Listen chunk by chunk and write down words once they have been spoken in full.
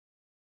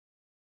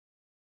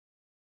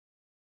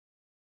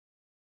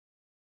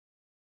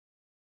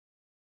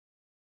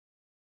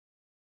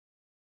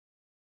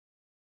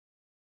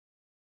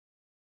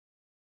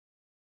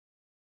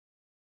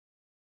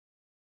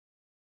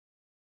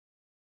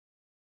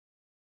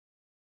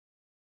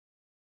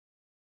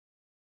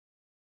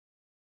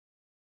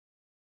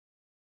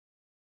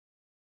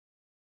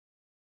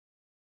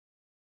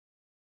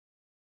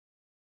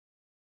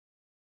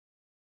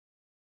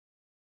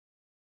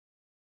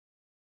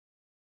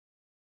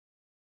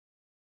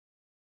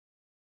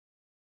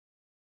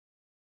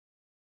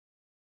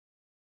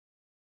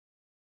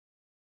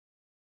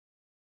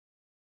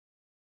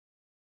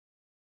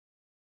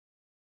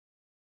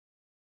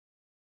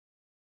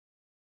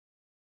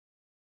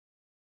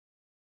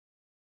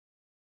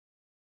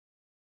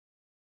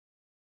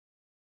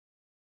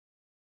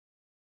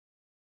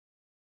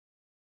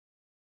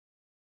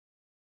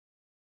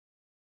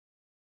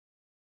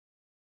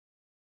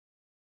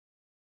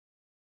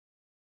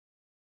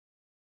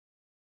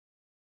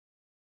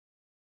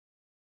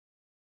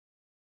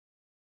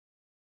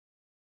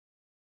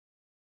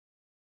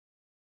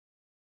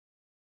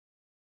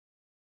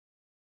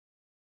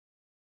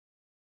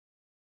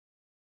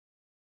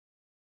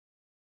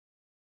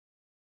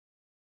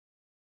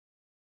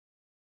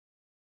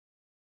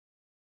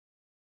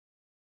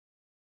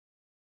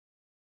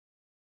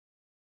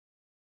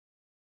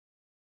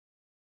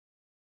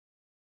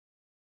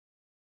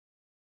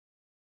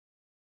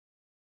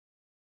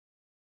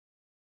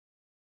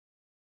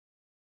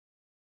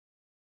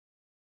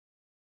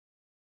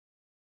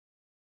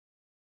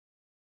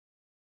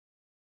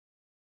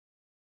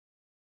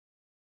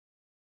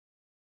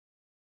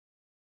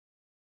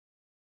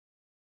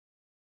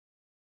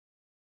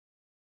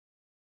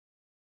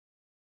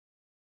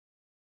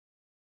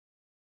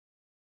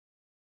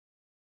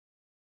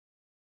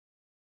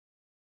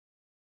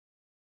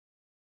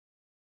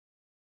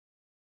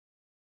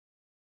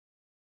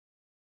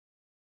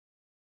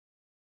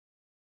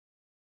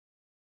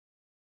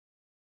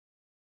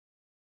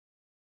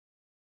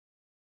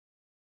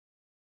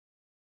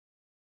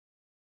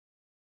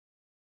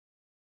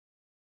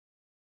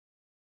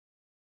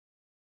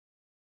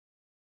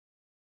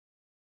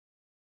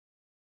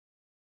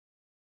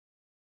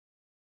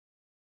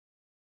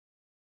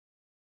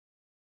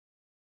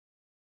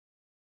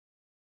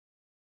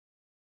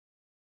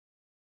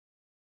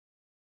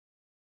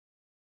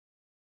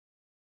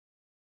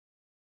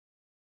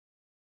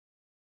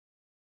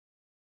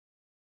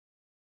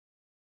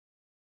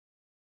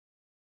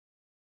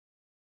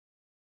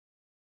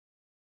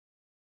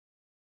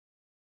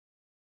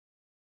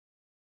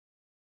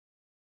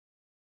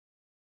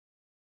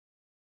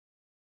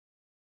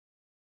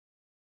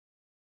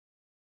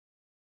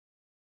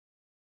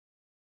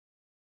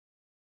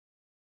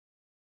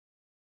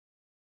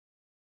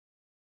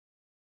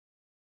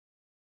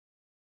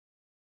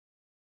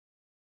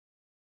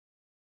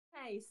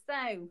Okay,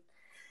 so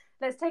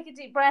let's take a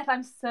deep breath.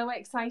 I'm so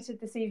excited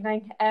this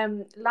evening.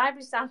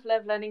 Library Staff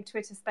Love Learning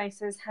Twitter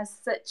Spaces has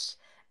such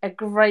a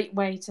great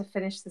way to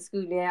finish the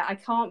school year. I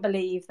can't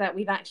believe that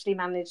we've actually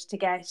managed to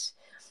get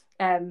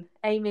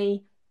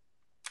Amy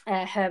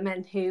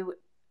Herman, who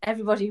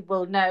everybody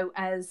will know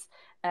as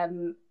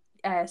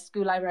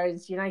School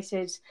Librarians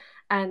United,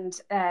 and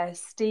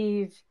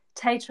Steve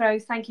Tatro.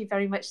 Thank you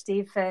very much,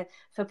 Steve,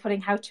 for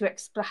putting how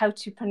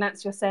to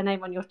pronounce your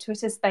surname on your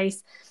Twitter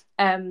space.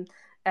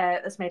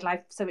 That's made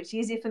life so much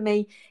easier for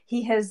me.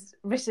 He has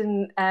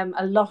written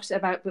a lot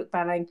about book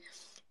banning.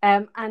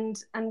 And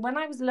when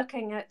I was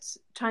looking at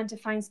trying to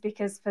find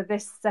speakers for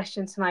this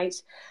session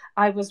tonight,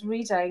 I was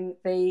reading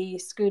The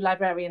School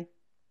Librarian,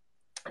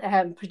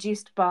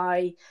 produced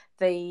by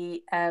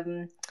the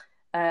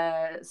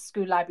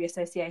School Library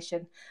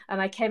Association, and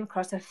I came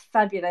across a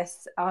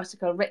fabulous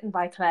article written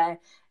by Claire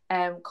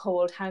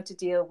called How to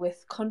Deal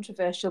with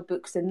Controversial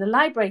Books in the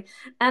Library.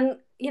 And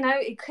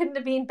it couldn't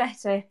have been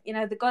better.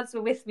 The gods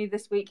were with me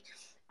this week,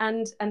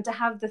 and to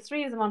have the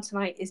three of them on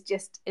tonight is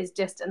just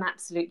an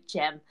absolute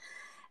gem.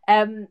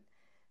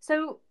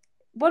 So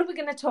what are we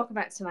going to talk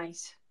about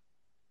tonight?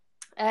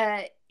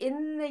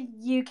 In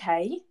the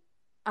UK,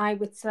 I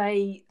would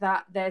say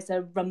that there's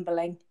a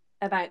rumbling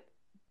about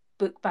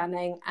book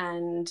banning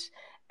and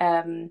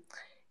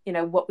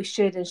what we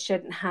should and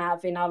shouldn't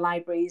have in our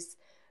libraries,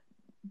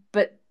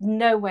 but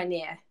nowhere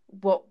near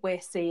what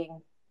we're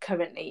seeing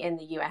currently in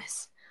the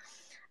US.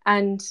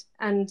 And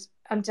I'm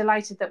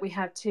delighted that we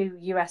have two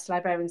US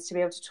librarians to be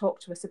able to talk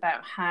to us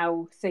about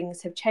how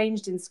things have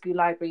changed in school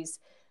libraries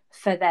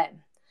for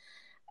them.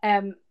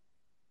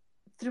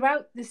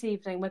 Throughout this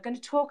evening, we're going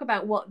to talk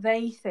about what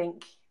they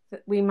think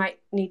that we might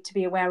need to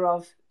be aware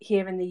of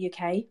here in the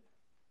UK.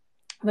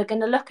 We're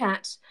going to look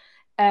at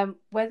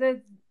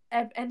whether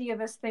any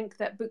of us think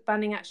that book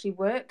banning actually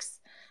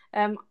works.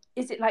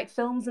 Is it like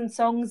films and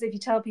songs? If you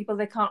tell people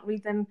they can't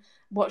read them,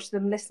 watch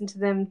them, listen to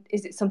them,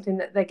 is it something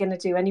that they're going to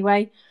do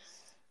anyway?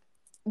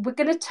 We're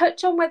going to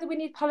touch on whether we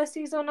need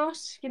policies or not.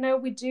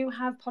 We do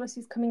have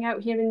policies coming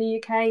out here in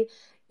the UK.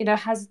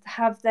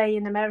 Have they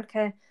in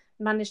America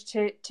managed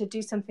to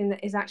do something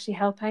that is actually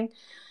helping?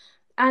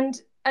 And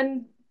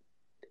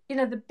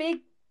the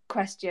big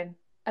question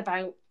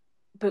about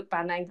book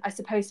banning, I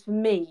suppose, for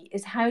me,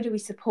 is how do we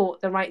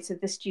support the rights of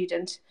the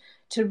student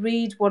to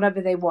read whatever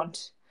they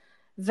want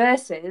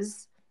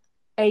versus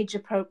age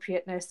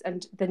appropriateness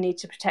and the need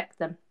to protect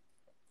them.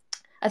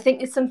 I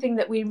think it's something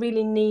that we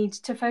really need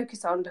to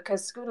focus on,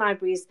 because school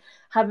libraries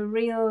have a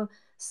real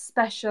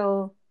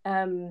special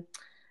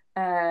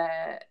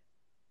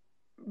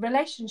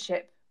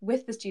relationship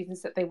with the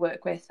students that they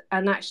work with,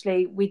 and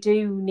actually we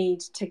do need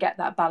to get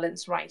that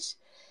balance right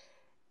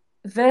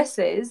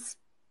versus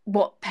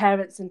what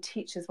parents and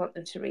teachers want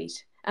them to read.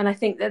 And I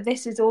think that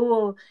this is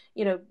all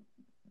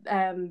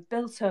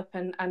built up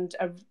and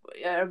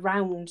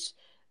around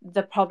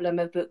the problem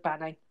of book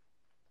banning.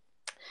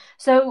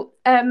 So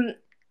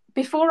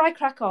before I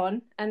crack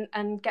on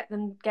and get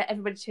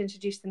everybody to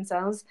introduce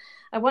themselves,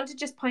 I want to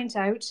just point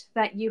out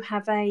that you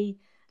have a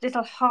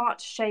little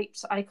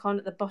heart-shaped icon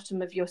at the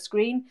bottom of your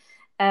screen.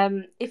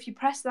 If you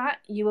press that,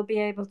 you will be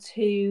able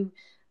to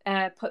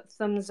put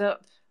thumbs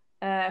up,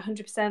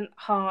 100%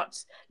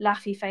 heart,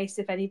 laughy face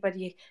if any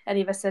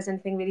of us says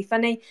anything really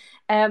funny.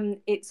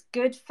 It's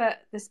good for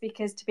the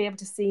speakers to be able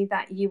to see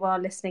that you are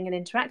listening and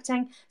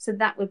interacting, so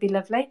that would be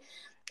lovely.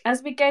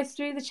 As we go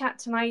through the chat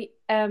tonight,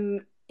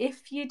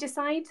 if you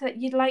decide that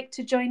you'd like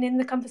to join in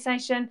the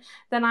conversation,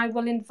 then I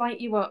will invite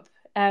you up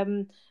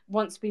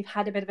once we've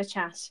had a bit of a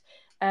chat.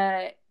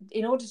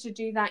 In order to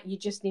do that, you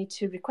just need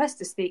to request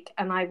to speak,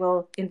 and I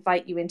will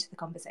invite you into the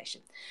conversation.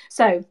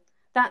 So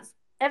that's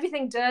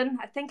everything done.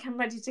 I think I'm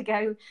ready to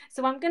go.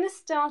 So I'm going to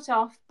start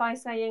off by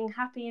saying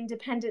Happy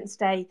Independence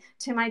Day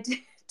to my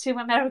two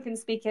American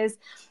speakers.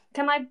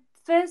 Can I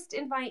first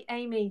invite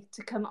Amy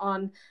to come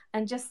on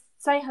and just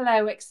say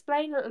hello,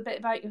 explain a little bit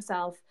about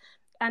yourself,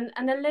 and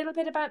a little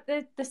bit about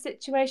the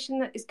situation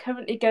that is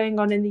currently going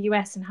on in the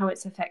US and how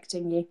it's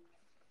affecting you.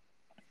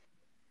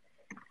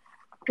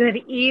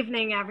 Good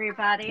evening,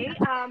 everybody.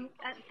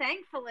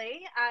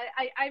 Thankfully,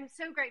 I'm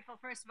so grateful,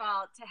 first of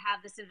all, to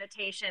have this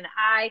invitation.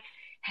 I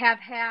have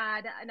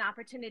had an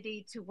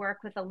opportunity to work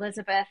with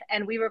Elizabeth,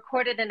 and we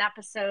recorded an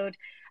episode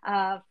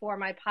for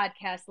my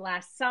podcast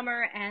last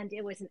summer, and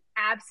it was an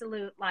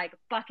absolute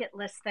bucket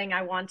list thing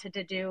I wanted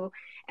to do,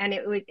 and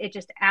it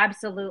just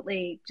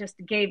absolutely just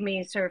gave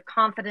me sort of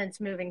confidence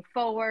moving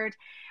forward.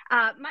 So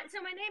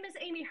my name is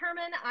Amy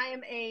Herman. I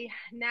am a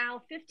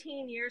now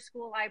 15-year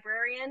school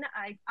librarian.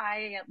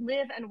 I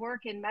live and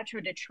work in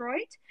Metro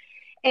Detroit.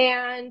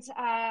 And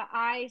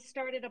I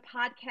started a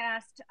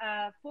podcast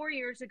 4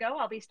 years ago.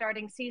 I'll be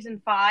starting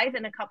season 5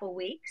 in a couple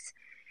weeks.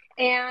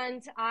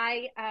 And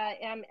I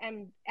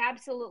am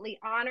absolutely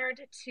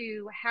honored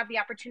to have the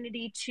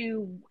opportunity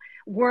to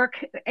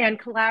work and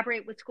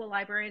collaborate with school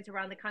librarians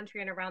around the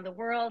country and around the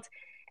world.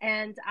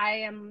 And I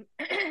am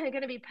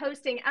going to be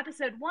posting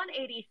episode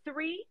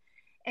 183.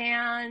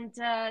 And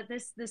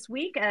this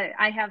week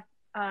I have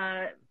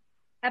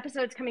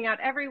episodes coming out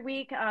every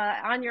week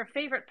on your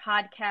favorite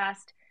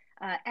podcast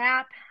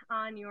app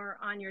on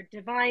your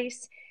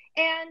device.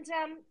 And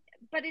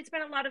but it's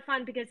been a lot of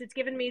fun because it's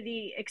given me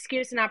the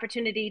excuse and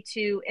opportunity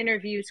to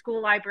interview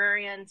school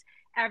librarians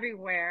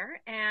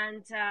everywhere,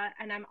 and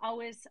I'm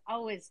always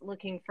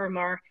looking for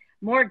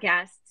more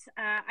guests.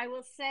 I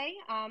will say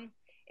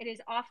it is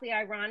awfully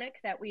ironic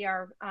that we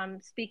are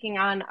speaking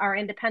on our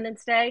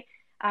Independence Day.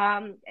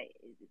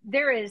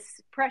 There is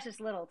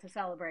precious little to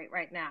celebrate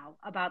right now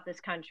about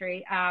this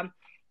country.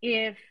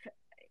 If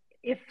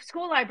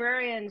school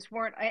librarians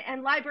weren't,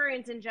 and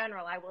librarians in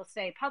general, I will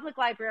say, public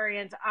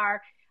librarians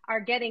are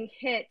getting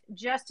hit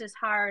just as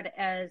hard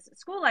as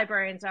school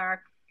librarians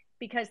are,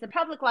 because the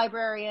public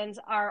librarians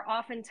are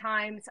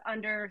oftentimes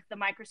under the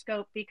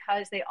microscope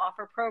because they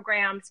offer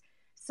programs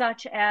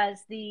such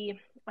as the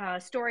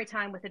story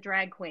time with a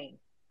drag queen.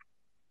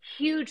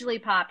 Hugely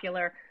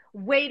popular,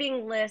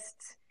 waiting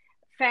lists,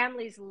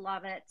 families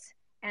love it,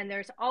 and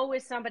there's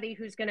always somebody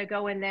who's going to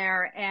go in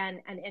there and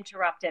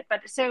interrupt it.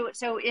 But so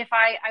if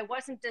I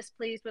wasn't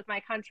displeased with my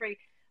country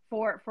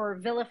for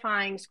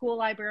vilifying school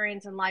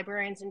librarians and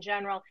librarians in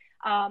general,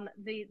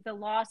 the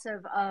loss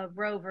of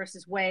Roe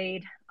versus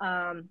Wade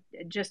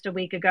just a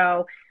week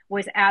ago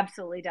was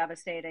absolutely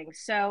devastating.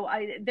 So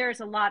there's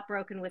a lot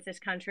broken with this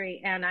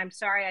country, and I'm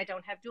sorry I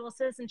don't have dual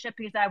citizenship,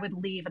 because I would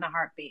leave in a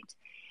heartbeat.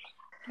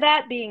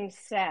 That being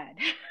said,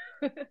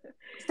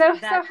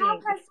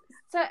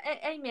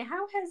 Amy,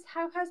 how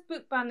has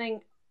book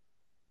banning?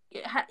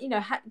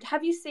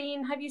 Have you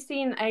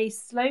seen a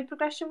slow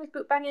progression with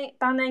book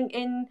banning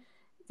in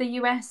the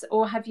US,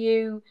 or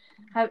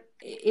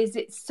is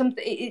it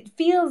something? It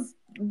feels,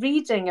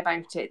 reading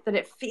about it, that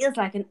it feels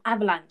like an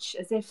avalanche,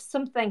 as if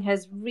something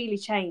has really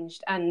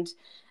changed, and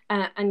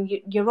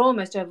you're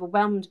almost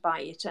overwhelmed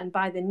by it and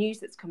by the news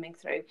that's coming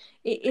through.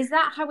 Is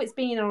that how it's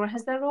been, or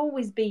has there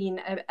always been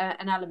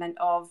an element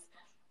of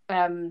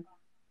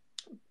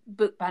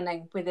book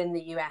banning within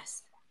the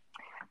US?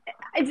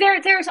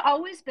 There's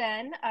always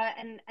been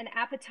an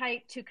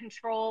appetite to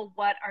control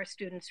what our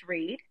students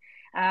read.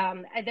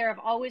 There have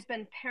always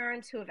been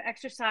parents who have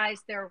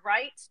exercised their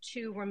rights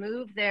to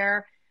remove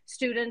their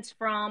students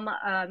from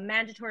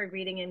mandatory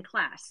reading in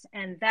class,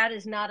 and that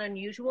is not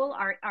unusual.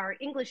 Our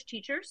English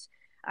teachers,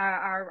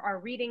 our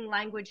reading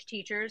language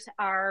teachers,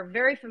 are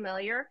very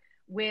familiar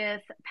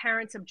with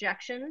parents'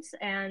 objections,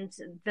 and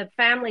the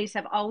families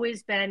have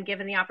always been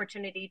given the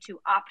opportunity to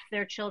opt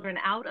their children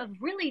out of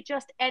really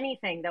just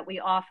anything that we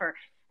offer,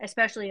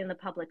 especially in the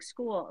public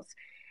schools.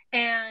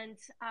 And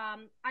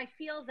I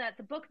feel that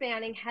the book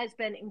banning has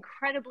been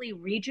incredibly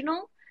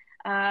regional,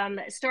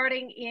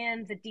 starting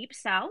in the Deep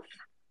South,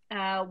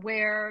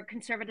 where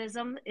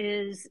conservatism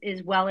is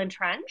well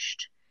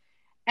entrenched.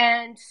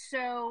 And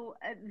so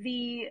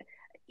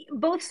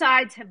both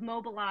sides have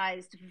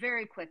mobilized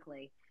very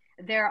quickly.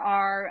 There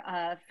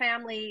are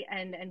family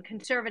and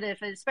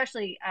conservative,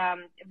 especially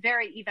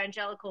very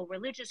evangelical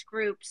religious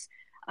groups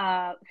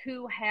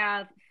who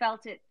have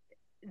felt it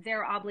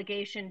their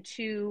obligation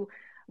to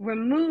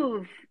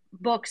remove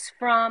books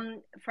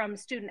from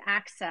student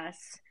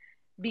access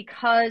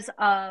because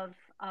of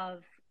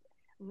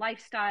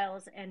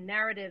lifestyles and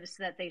narratives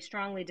that they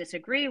strongly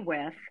disagree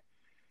with.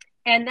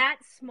 And that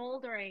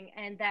smoldering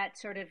and that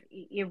sort of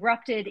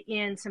erupted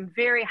in some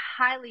very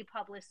highly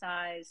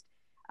publicized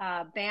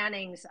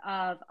bannings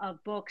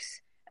of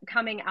books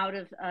coming out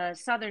of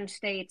southern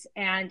states,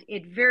 and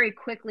it very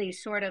quickly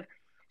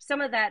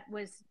some of that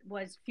was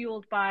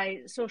fueled by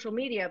social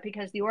media,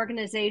 because the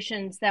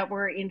organizations that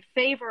were in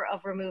favor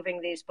of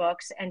removing these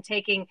books and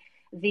taking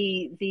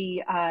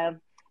the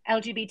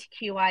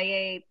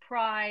LGBTQIA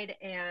pride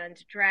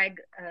and drag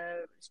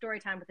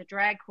storytime with a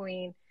drag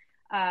queen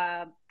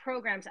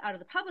programs out of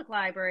the public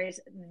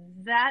libraries,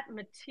 that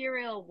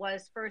material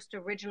was first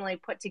originally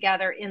put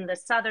together in the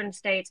southern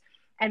states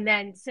and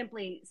then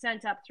simply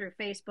sent up through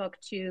Facebook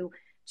to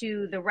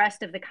the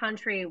rest of the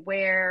country,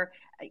 where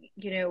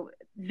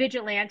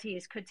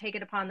vigilantes could take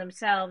it upon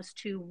themselves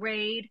to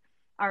raid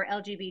our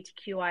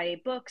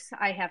LGBTQIA books.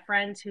 I have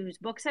friends whose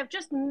books have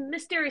just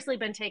mysteriously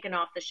been taken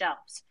off the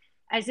shelves,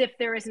 as if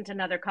there isn't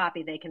another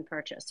copy they can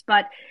purchase.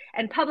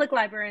 And public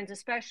librarians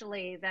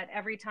especially, that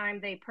every time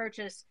they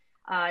purchase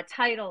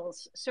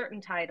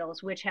certain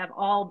titles, which have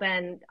all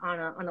been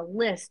on a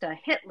list, a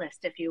hit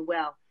list, if you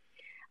will,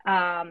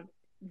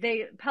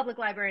 public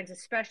librarians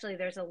especially,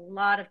 there's a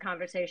lot of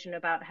conversation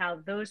about how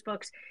those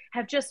books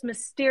have just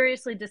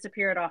mysteriously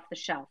disappeared off the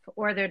shelf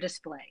or their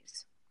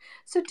displays.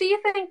 So do you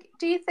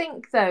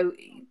think though,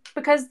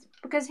 because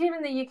here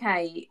in the UK,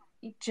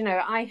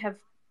 I have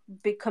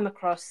come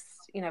across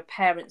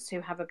parents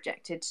who have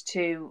objected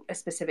to a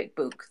specific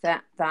book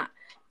that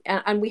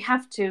and we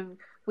have to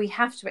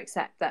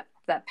accept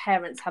that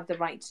parents have the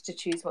right to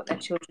choose what their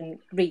children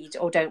read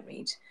or don't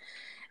read.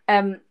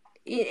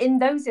 In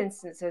those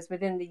instances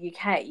within the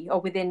UK, or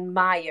within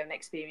my own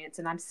experience,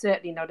 and I'm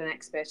certainly not an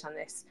expert on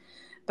this,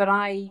 but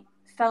I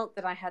felt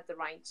that I had the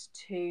right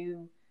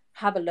to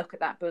have a look at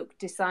that book,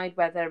 decide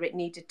whether it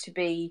needed to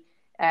be,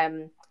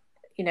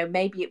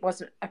 maybe it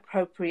wasn't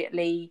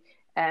appropriately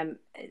um,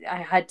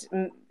 I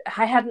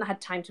hadn't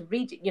had time to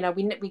read it. You know,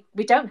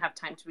 we don't have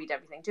time to read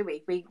everything, do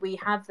we? We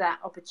have that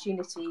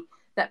opportunity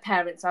that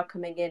parents are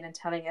coming in and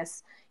telling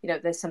us, you know,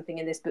 there's something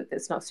in this book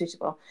that's not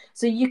suitable.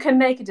 So you can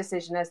make a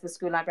decision as the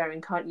school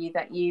librarian, can't you,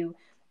 that you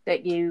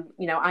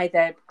know,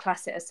 either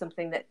class it as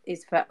something that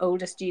is for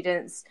older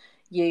students,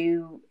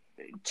 you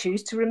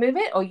choose to remove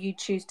it, or you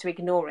choose to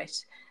ignore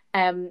it.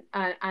 And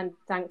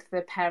thank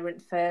the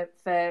parent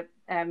for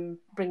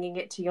bringing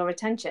it to your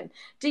attention.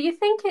 Do you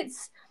think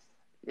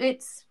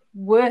it's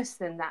worse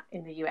than that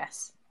in the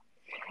US?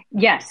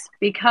 Yes,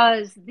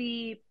 because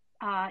in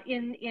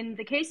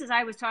the cases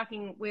I was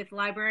talking with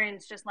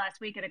librarians just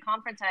last week at a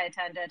conference I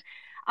attended,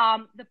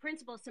 the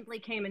principal simply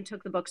came and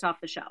took the books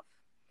off the shelf.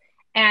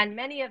 And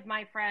many of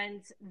my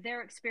friends,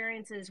 their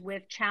experiences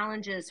with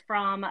challenges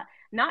from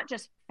not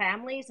just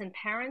families and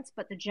parents,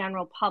 but the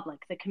general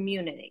public, the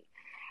community,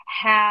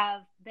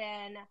 have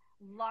been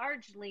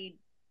largely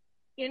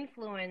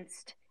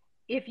influenced.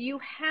 If you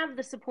have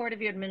the support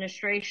of your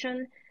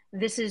administration,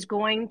 this is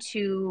going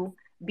to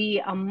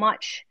be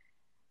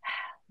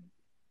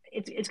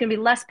it's going to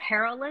be less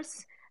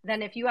perilous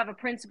than if you have a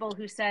principal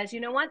who says, you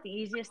know what, the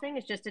easiest thing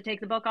is just to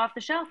take the book off the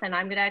shelf, and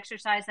I'm going to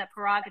exercise that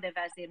prerogative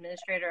as the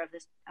administrator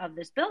of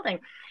this building.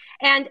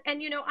 And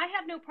you know, I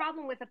have no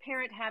problem with a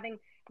parent having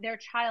their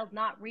child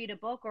not read a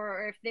book,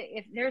 or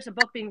if there's a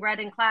book being read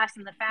in class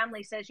and the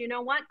family says, you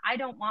know what, I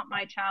don't want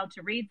my child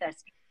to read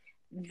this.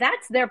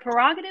 That's their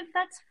prerogative.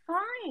 That's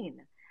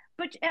fine.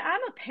 But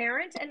I'm a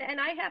parent,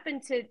 and I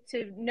happen to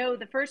know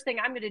the first thing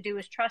I'm going to do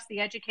is trust the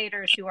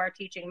educators who are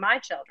teaching my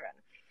children.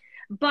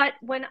 But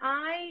when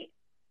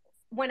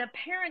a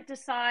parent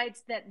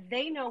decides that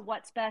they know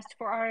what's best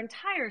for our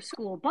entire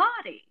school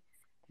body,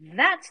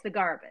 that's the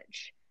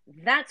garbage.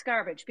 That's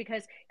garbage,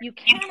 because you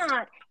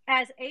cannot,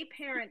 as a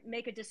parent,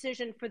 make a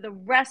decision for the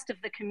rest of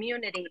the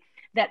community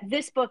that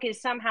this book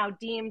is somehow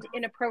deemed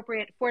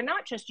inappropriate for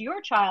not just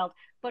your child,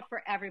 but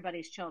for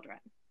everybody's children.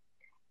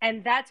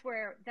 And that's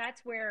where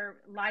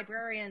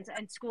librarians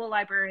and school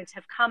librarians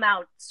have come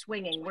out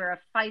swinging. We're a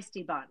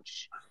feisty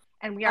bunch,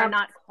 and we are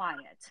not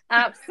quiet.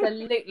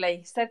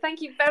 Absolutely. So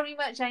thank you very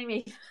much,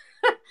 Amy,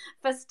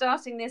 for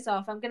starting this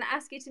off. I'm going to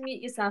ask you to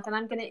mute yourself, and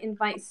I'm going to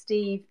invite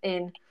Steve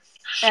in.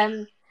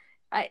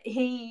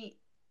 He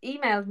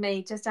emailed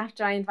me just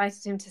after I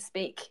invited him to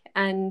speak,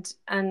 and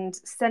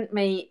sent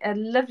me a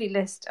lovely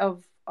list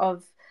of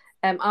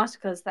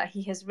articles that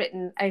he has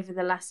written over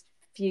the last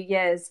few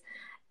years,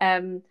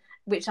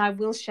 which I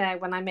will share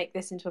when I make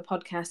this into a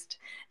podcast.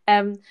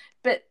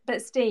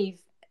 But Steve,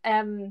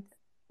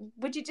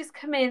 would you just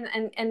come in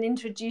and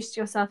introduce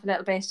yourself a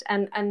little bit,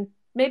 and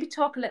maybe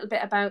talk a little bit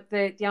about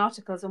the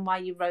articles and why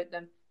you wrote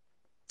them?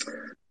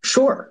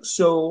 Sure.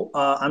 So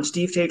I'm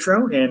Steve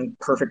Tatro, in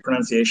perfect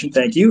pronunciation.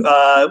 Thank you.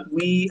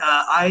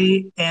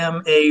 I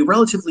am a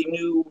relatively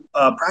new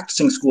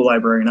practicing school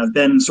librarian. I've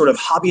been sort of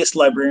hobbyist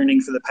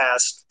librarianing for the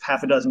past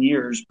half a dozen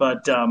years,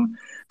 but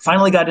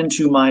finally got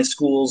into my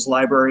school's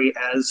library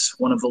as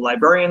one of the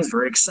librarians.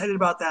 Very excited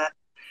about that.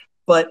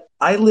 But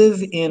I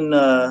live in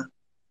the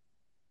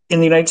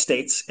United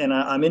States, and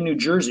I'm in New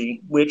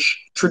Jersey,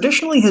 which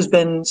traditionally has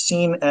been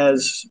seen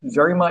as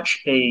very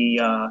much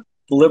a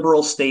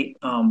liberal state,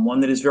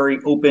 one that is very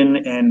open,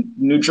 and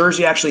New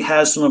Jersey actually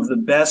has some of the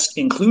best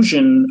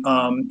inclusion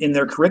in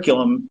their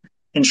curriculum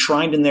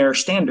enshrined in their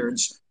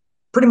standards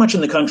pretty much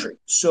in the country.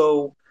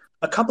 So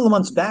a couple of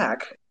months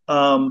back,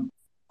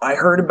 I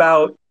heard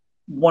about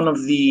one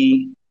of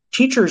the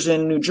teachers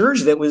in New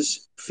Jersey that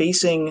was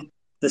facing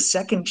the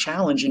second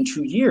challenge in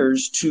 2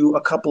 years to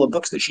a couple of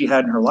books that she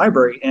had in her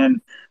library.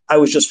 And I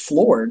was just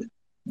floored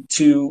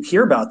to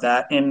hear about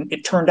that. And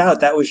it turned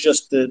out that was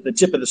just the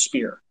tip of the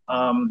spear.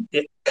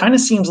 It kind of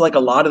seems like a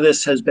lot of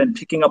this has been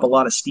picking up a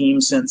lot of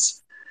steam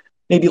since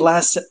maybe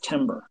last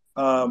September.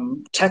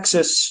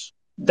 Texas,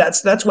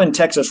 that's when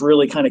Texas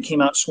really kind of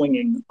came out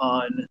swinging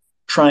on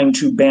trying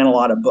to ban a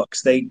lot of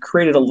books. They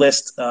created a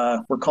list,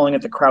 we're calling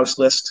it the Krause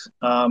list,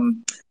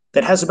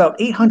 that has about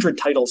 800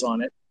 titles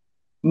on it,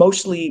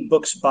 mostly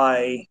books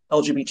by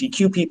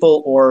LGBTQ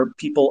people or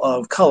people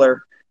of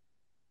color,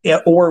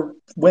 or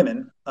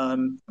women.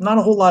 Not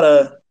a whole lot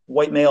of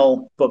white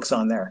male books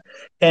on there.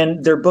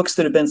 And they're books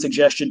that have been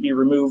suggested be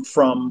removed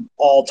from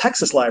all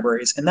Texas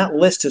libraries. And that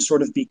list has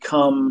sort of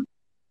become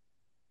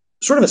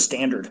sort of a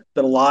standard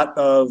that a lot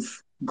of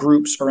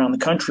groups around the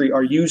country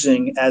are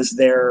using as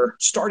their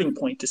starting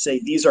point to say,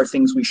 these are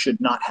things we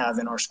should not have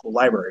in our school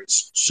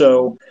libraries.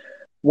 So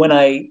when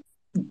I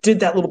did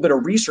that little bit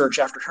of research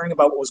after hearing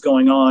about what was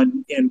going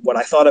on in what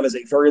I thought of as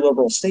a very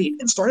liberal state,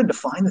 and started to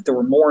find that there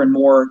were more and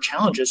more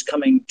challenges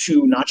coming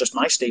to not just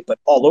my state, but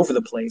all over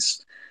the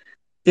place,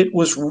 it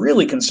was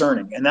really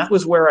concerning. And that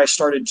was where I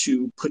started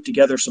to put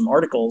together some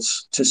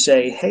articles to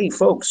say, hey,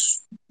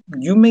 folks,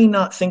 you may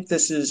not think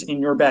this is in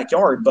your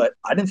backyard, but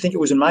I didn't think it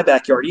was in my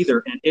backyard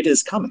either, and it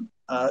is coming.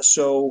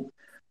 So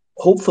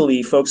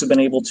hopefully folks have been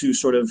able to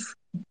sort of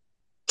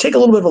take a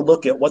little bit of a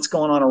look at what's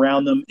going on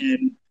around them.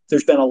 And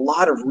there's been a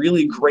lot of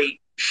really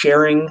great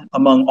sharing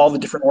among all the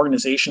different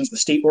organizations, the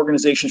state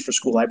organizations for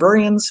school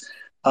librarians,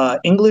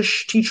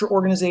 English teacher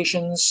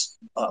organizations,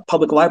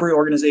 public library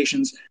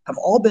organizations have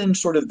all been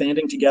sort of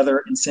banding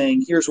together and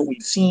saying, here's what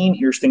we've seen,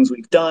 here's things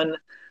we've done.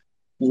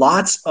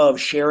 Lots of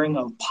sharing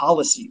of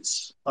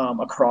policies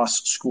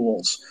across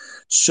schools.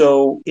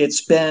 So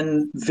it's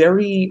been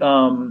very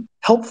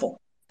helpful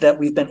that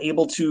we've been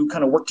able to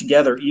kind of work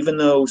together, even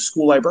though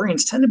school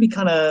librarians tend to be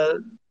kind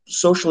of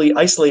socially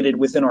isolated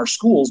within our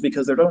schools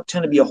because there don't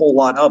tend to be a whole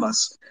lot of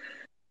us.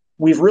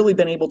 We've really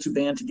been able to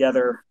band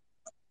together,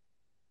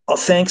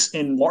 thanks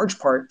in large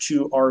part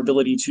to our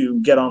ability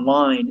to get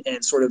online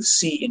and sort of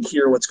see and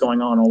hear what's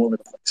going on all over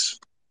the place.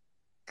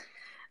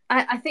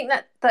 I think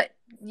that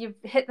you've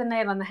hit the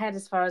nail on the head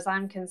as far as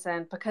I'm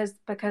concerned,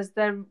 because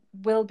there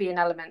will be an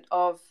element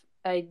of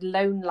a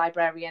lone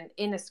librarian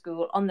in a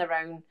school on their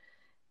own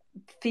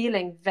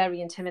feeling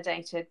very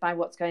intimidated by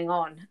what's going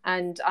on.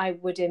 And I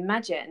would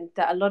imagine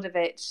that a lot of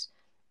it's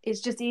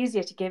just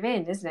easier to give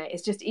in, isn't it?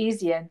 It's just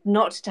easier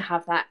not to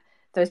have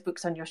those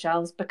books on your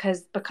shelves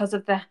because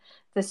of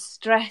the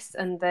stress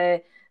and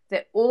the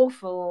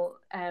awful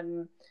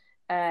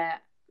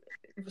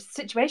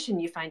situation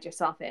you find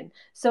yourself in.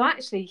 So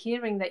actually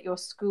hearing that your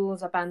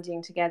schools are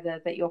banding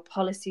together, that your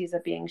policies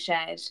are being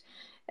shared,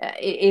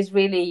 is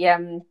really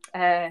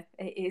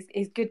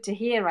is good to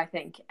hear, I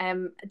think.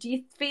 Do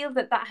you feel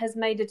that has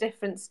made a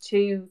difference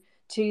to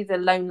the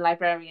lone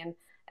librarian?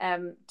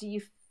 Do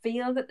you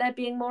feel that they're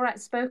being more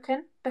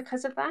outspoken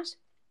because of that?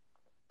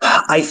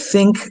 I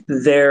think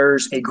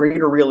there's a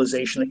greater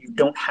realization that you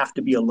don't have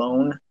to be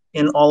alone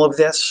in all of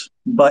this,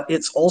 but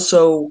it's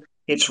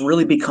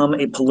really become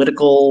a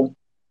political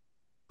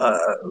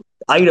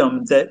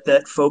item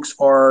that folks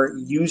are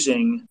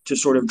using to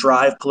sort of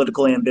drive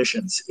political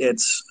ambitions.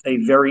 It's a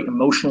very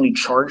emotionally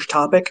charged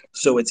topic,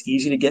 so it's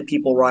easy to get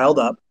people riled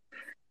up.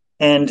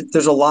 And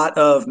there's a lot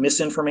of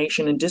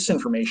misinformation and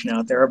disinformation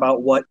out there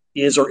about what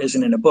is or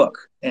isn't in a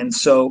book. And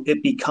so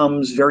it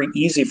becomes very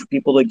easy for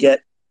people to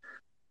get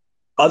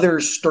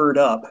others stirred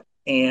up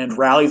and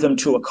rally them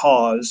to a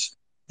cause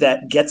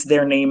that gets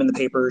their name in the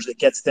papers, that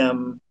gets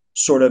them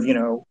sort of,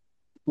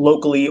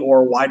 locally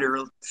or wider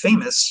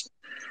famous.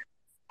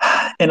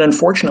 And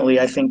unfortunately,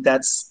 I think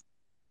that's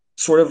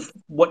sort of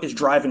what is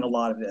driving a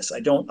lot of this.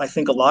 I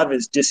think a lot of it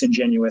is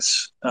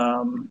disingenuous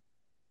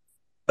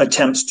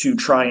attempts to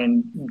try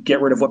and get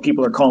rid of what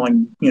people are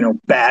calling,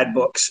 bad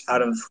books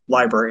out of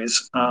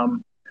libraries.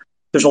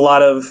 There's a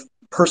lot of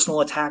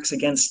personal attacks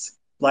against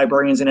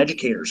librarians and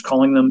educators,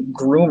 calling them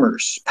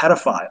groomers,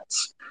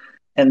 pedophiles.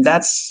 And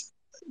that's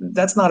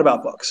not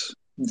about books.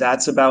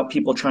 That's about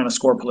people trying to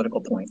score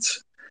political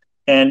points.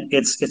 And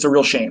it's a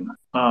real shame.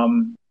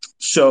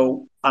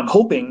 So I'm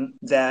hoping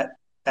that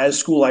as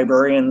school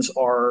librarians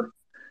are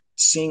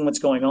seeing what's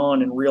going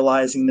on and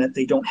realizing that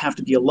they don't have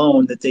to be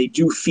alone, that they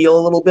do feel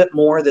a little bit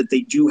more, that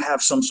they do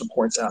have some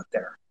supports out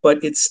there.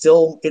 But it's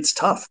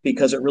tough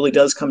because it really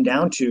does come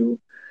down to,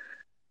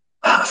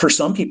 for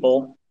some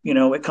people,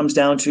 it comes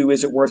down to,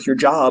 is it worth your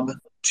job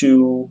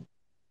to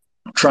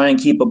try and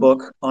keep a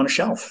book on a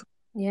shelf?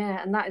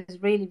 Yeah, and that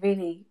is really,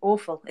 really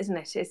awful, isn't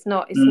it? It's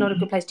not a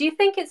good place. Do you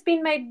think it's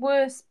been made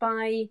worse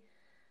by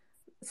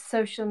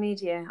social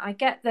media? I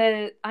get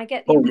the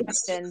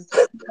impression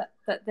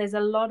that there's a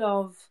lot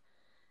of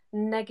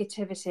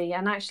negativity,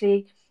 and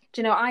actually,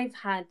 I've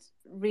had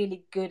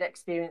really good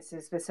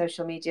experiences with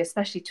social media,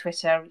 especially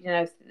Twitter.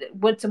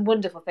 Some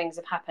wonderful things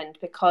have happened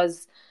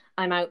because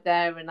I'm out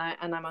there and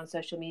I'm on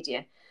social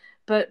media,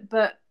 but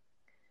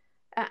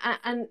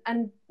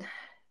and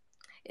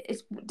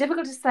it's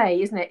difficult to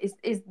say, isn't it?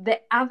 Is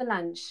the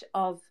avalanche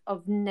of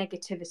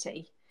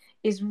negativity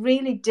is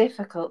really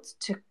difficult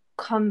to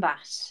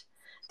combat.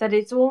 That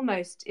it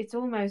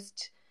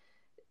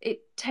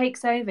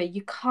takes over.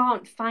 You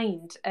can't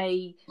find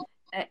a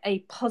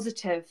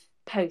positive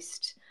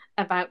post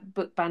about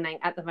book banning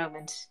at the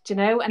moment,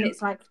 and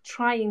it's like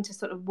trying to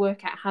sort of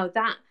work out how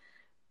that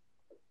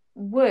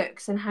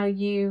works and how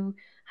you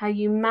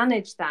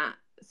manage that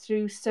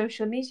through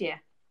social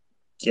media.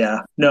 Yeah,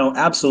 no,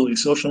 absolutely.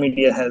 Social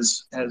media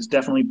has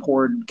definitely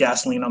poured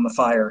gasoline on the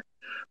fire.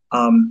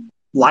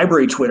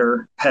 Library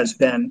Twitter has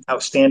been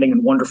outstanding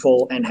and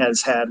wonderful and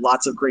has had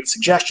lots of great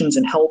suggestions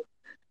and help.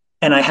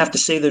 And I have to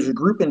say, there's a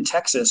group in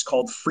Texas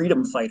called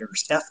Freedom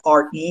Fighters,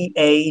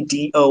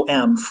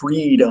 FREADOM,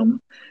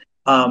 Freedom.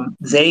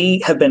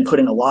 They have been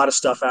putting a lot of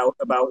stuff out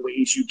about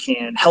ways you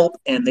can help,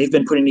 and they've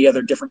been putting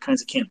together different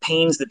kinds of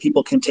campaigns that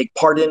people can take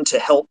part in to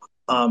help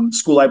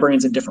school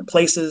librarians in different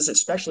places,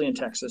 especially in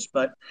Texas.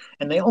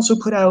 And they also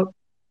put out,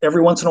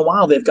 every once in a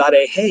while, they've got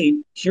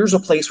hey, here's a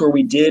place where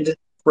we did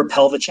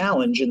repel the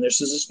challenge, and this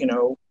is,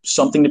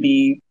 something to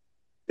be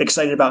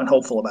excited about and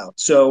hopeful about.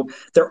 So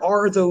there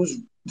are those,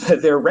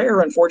 they're rare,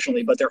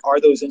 unfortunately, but there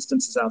are those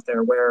instances out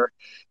there where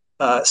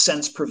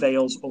sense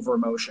prevails over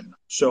emotion.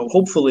 So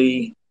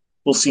hopefully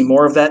we'll see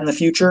more of that in the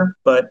future,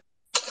 but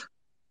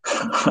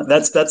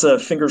that's a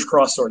fingers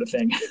crossed sort of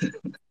thing.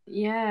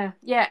 Yeah.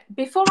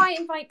 Before I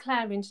invite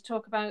Claire in to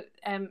talk about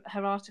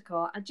her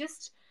article, I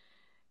just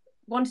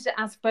wanted to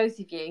ask both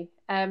of you,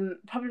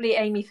 probably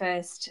Amy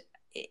first.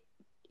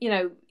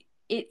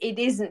 It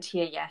isn't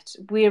here yet.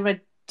 We're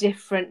a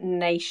different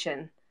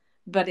nation,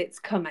 but it's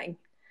coming.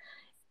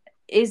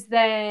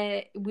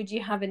 Would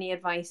you have any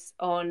advice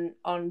on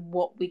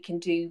what we can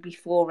do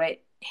before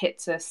it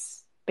hits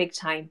us big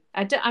time?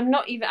 I'm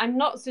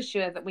not so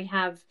sure that we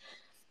have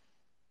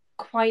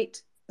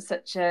quite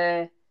such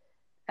a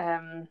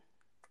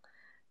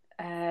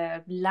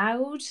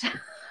loud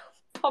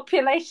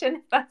population,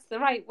 if that's the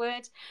right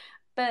word.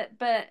 But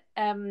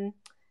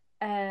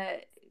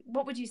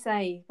what would you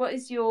say? What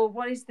is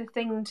the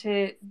thing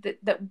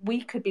that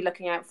we could be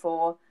looking out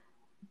for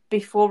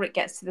before it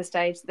gets to the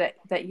stage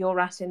that you're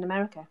at in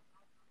America?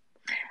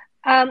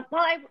 Well,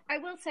 I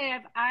will say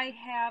I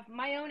have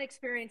my own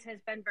experience has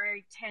been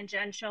very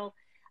tangential,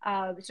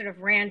 sort of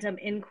random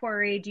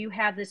inquiry. Do you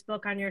have this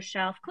book on your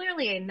shelf?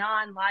 Clearly a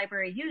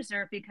non-library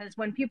user, because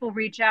when people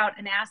reach out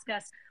and ask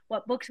us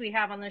what books we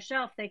have on the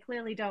shelf, they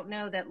clearly don't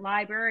know that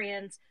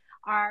librarians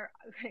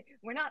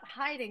we're not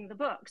hiding the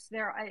books.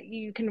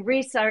 You can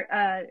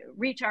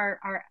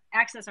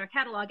access our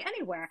catalog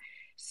anywhere.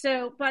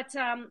 So, but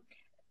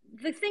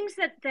the things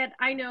that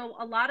I know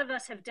a lot of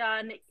us have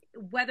done,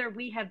 whether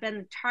we have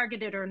been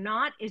targeted or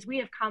not, is we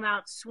have come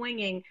out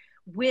swinging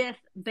with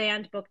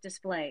banned book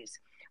displays.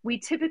 We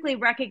typically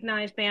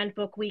recognize Banned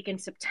Book Week in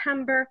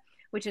September,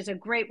 which is a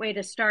great way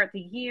to start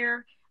the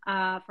year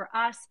for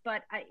us.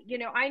 But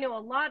I know a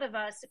lot of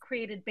us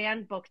created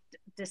banned book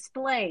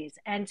displays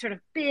and sort of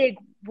big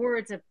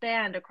words of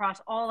banned across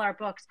all our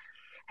books.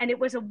 And it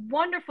was a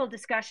wonderful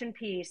discussion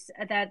piece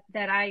that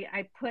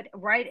I put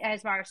right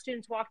as our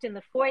students walked in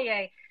the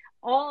foyer.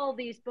 All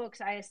these books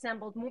I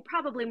assembled,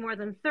 probably more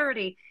than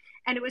 30.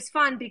 And it was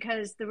fun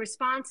because the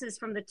responses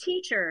from the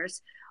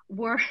teachers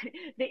were,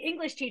 the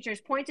English teachers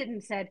pointed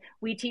and said,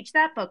 we teach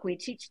that book, we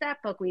teach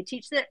that book, we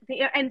teach that.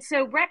 And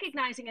so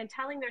recognizing and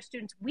telling their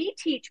students, we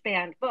teach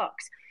banned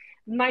books.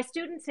 My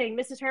students saying,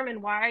 Mrs.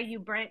 Herman, why are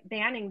you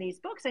banning these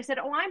books? I said,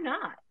 oh, I'm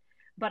not.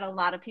 But a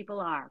lot of people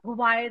are. Well,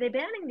 why are they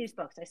banning these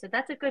books? I said,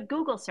 that's a good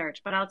Google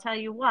search, but I'll tell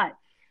you what,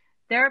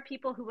 there are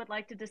people who would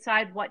like to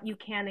decide what you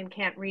can and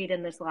can't read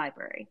in this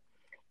library.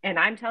 And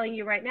I'm telling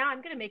you right now,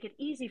 I'm going to make it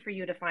easy for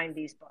you to find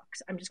these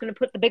books. I'm just going to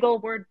put the big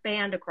old word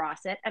banned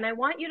across it. And I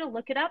want you to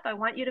look it up. I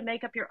want you to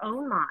make up your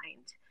own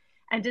mind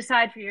and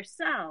decide for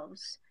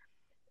yourselves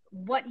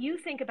what you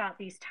think about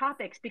these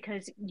topics,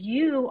 because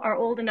you are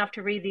old enough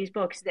to read these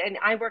books. And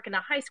I work in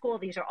a high school.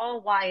 These are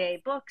all YA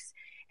books.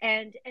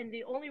 And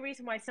the only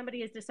reason why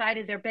somebody has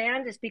decided they're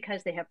banned is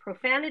because they have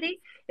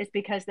profanity, is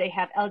because they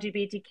have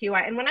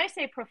LGBTQI. And when I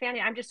say profanity,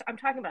 I'm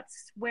talking about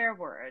swear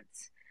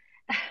words.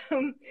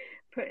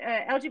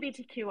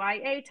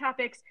 LGBTQIA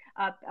topics,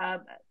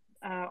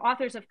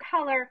 authors of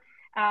color,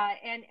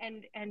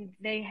 and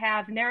they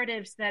have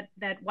narratives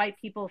that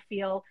white people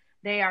feel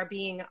they are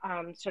being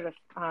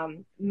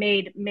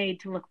made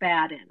to look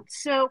bad in.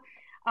 So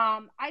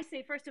I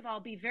say, first of all,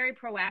 be very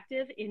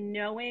proactive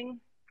in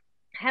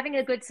having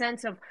a good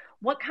sense of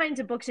what kinds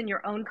of books in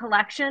your own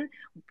collection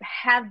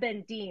have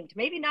been deemed,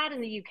 maybe not in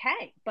the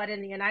UK, but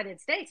in the United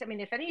States. I mean,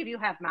 if any of you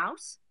have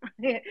Maus,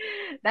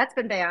 that's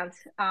been banned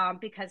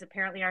because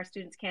apparently our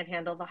students can't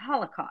handle the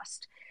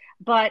Holocaust.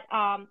 But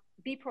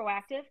be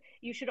proactive.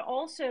 You should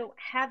also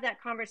have that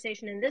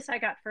conversation. And this I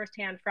got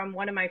firsthand from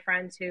one of my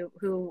friends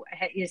who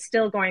is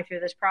still going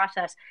through this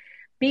process.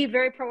 Be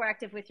very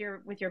proactive with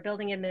your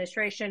building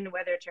administration,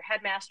 whether it's your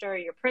headmaster or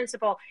your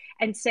principal,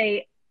 and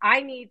say,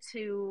 I need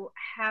to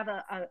have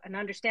an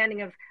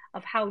understanding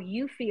of how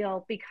you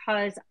feel,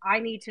 because I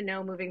need to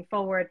know moving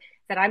forward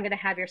that I'm going to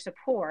have your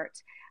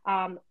support.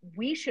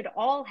 We should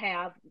all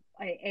have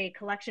a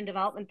collection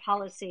development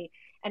policy,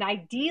 and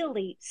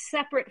ideally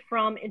separate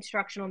from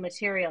instructional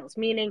materials,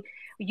 meaning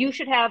you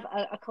should have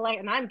a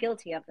collection, and I'm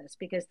guilty of this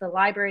because the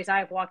libraries I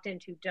have walked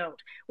into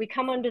don't. We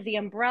come under the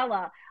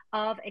umbrella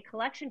of a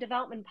collection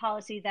development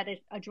policy that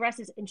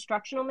addresses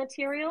instructional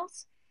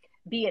materials,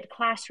 be it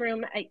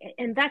classroom,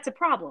 and that's a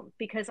problem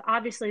because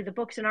obviously the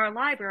books in our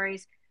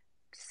libraries,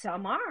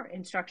 some are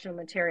instructional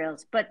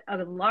materials, but a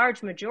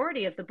large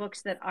majority of the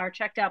books that are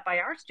checked out by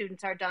our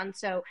students are done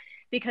so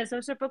because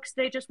those are books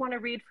they just want to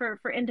read for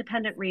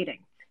independent reading,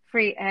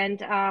 free.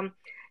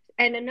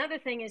 And another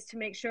thing is to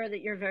make sure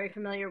that you're very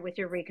familiar with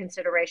your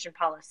reconsideration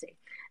policy,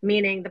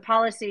 meaning the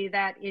policy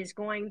that is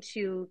going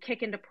to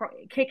kick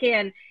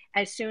in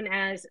as soon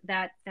as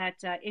that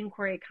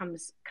inquiry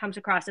comes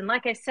across. And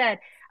like I said,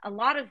 a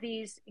lot of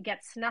these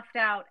get snuffed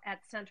out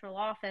at central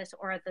office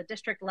or at the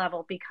district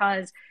level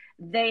because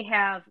they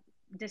have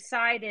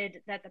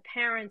decided that the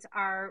parents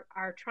are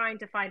trying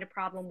to find a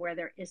problem where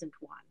there isn't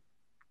one.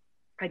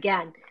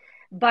 Again,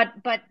 but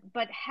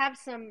have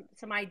some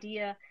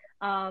idea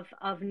of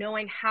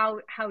knowing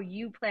how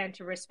you plan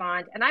to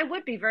respond. And I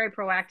would be very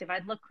proactive.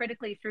 I'd look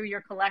critically through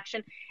your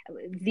collection.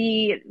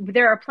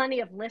 There are plenty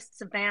of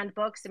lists of banned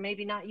books, and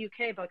maybe not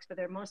UK books, but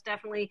there are most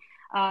definitely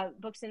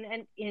books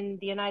in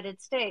the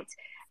United States.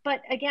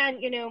 But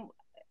again,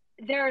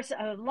 there's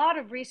a lot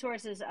of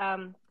resources.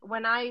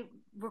 When I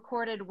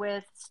recorded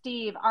with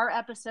Steve, our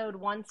episode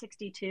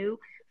 162,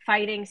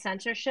 Fighting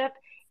Censorship,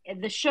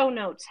 the show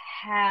notes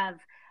have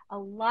a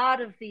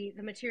lot of the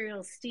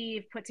materials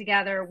Steve put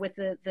together with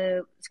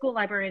the school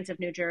librarians of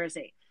New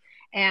Jersey.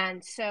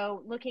 And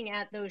so looking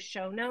at those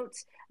show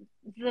notes,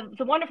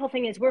 the wonderful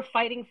thing is we're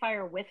fighting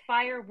fire with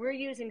fire. We're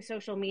using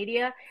social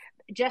media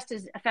just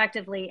as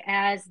effectively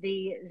as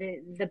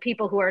the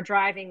people who are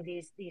driving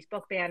these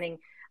book banning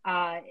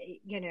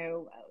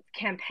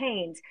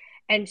campaigns.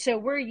 And so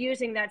we're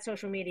using that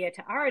social media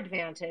to our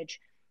advantage.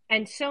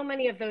 And so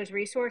many of those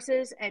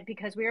resources,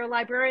 because we are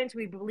librarians,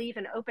 we believe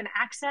in open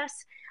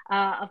access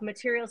of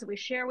materials that we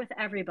share with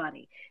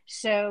everybody.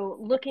 So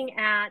looking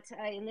at,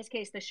 in this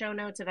case, the show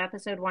notes of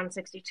episode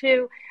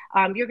 162,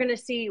 you're going to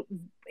see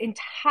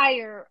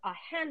entire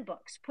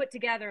handbooks put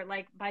together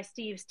like by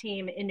Steve's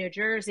team in New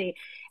Jersey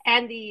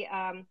and the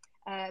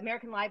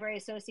American Library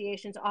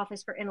Association's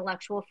Office for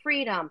Intellectual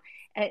Freedom.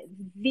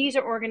 These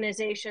are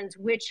organizations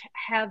which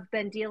have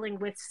been dealing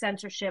with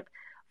censorship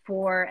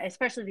for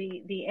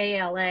especially the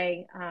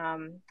ALA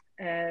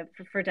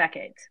for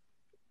decades.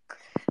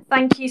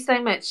 Thank you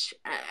so much.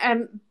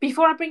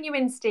 Before I bring you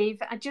in,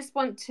 Steve, I just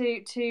want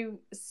to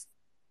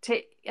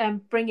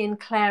bring in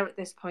Claire at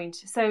this point.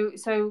 So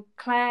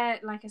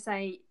Claire, like I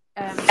say,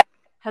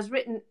 has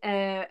written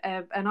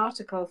an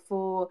article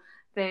for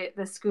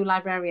the school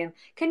librarian.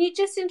 Can you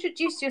just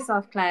introduce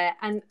yourself, Claire?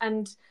 And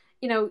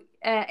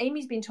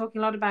Amy's been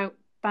talking a lot about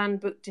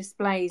banned book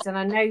displays, and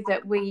I know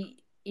that a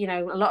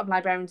lot of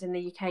librarians in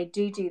the UK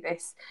do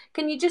this.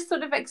 Can you just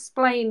sort of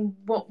explain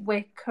what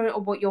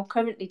you're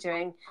currently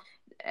doing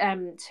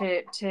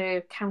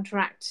to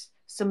counteract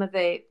some of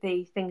the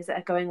things that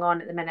are going on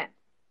at the minute?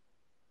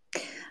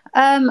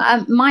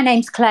 My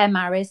name's Claire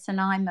Maris, and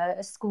I'm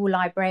a school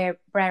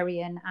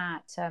librarian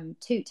at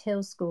Toot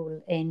Hill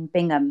School in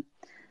Bingham.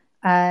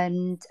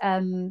 And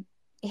when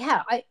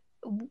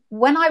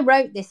I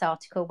wrote this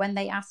article, when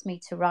they asked me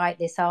to write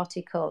this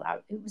article,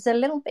 it was a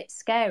little bit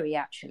scary,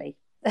 actually.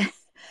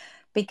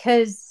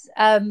 Because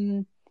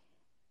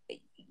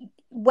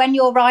when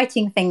you're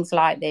writing things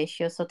like this,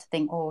 you'll sort of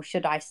think, oh,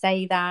 should I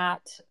say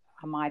that?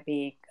 I might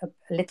be a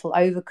little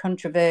over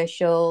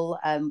controversial.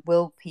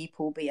 Will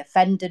people be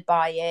offended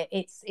by it?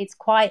 It's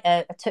quite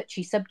a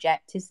touchy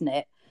subject, isn't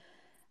it?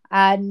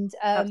 And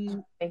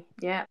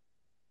yeah.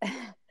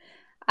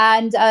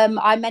 And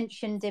I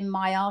mentioned in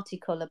my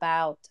article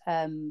about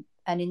an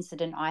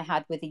incident I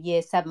had with a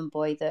year 7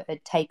 boy that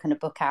had taken a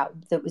book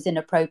out that was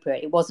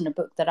inappropriate. It wasn't a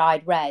book that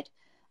I'd read.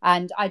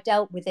 And I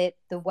dealt with it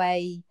the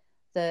way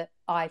that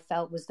I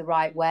felt was the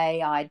right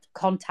way. I'd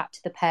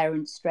contacted the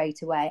parents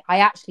straight away. I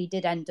actually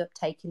did end up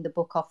taking the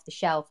book off the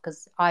shelf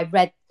because I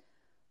read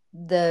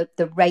the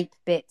rape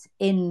bit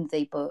in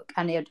the book,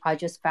 and I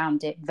just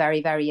found it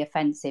very, very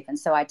offensive. And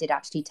so I did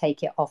actually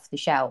take it off the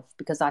shelf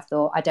because I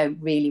thought I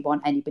don't really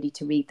want anybody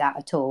to read that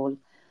at all.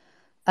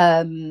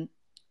 That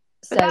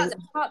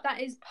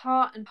is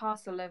part and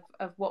parcel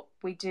of what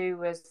we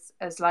do as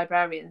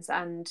librarians,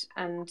 and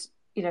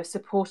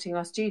supporting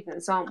our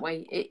students, aren't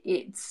we?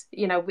 It's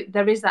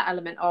there is that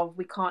element of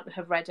we can't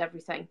have read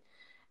everything,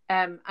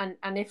 and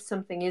if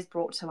something is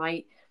brought to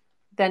light,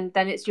 then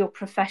it's your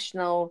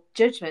professional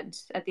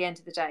judgment at the end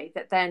of the day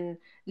that then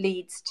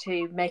leads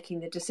to making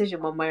the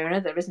decision one way or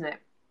another, isn't it?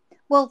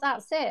 Well,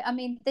 that's it. I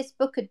mean, this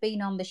book had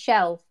been on the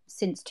shelf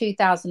since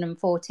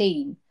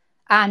 2014,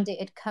 and it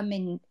had come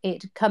in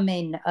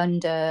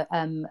under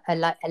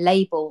a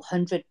label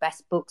 100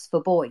 Best Books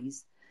for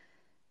Boys.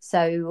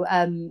 So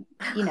and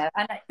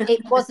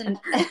it wasn't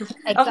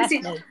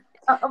exactly.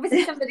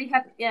 Obviously somebody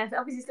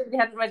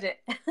hadn't read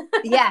it.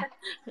 Yeah,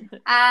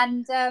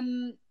 and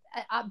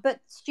but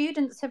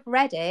students have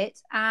read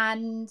it,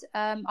 and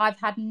I've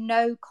had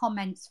no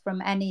comments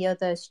from any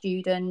other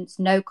students,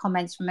 no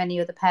comments from any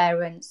other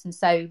parents, and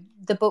so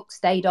the book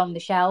stayed on the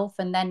shelf.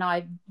 And then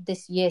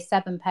this year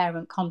 7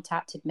 parent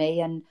contacted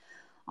me, and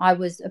I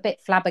was a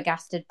bit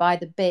flabbergasted by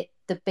the bit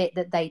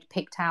that they'd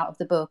picked out of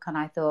the book, and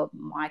I thought,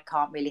 I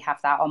can't really have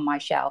that on my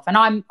shelf. And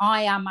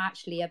I am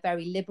actually a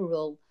very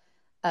liberal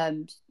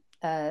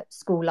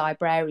school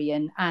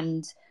librarian,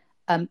 and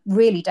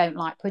really don't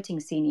like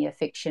putting senior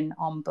fiction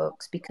on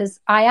books,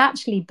 because I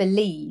actually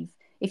believe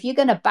if you're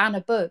going to ban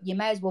a book, you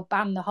may as well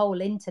ban the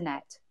whole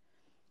internet.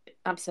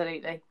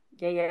 Absolutely.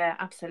 Yeah,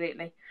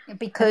 absolutely.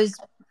 Because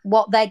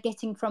what they're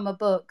getting from a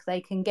book,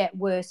 they can get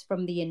worse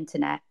from the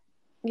internet.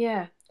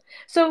 Yeah.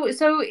 So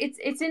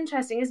it's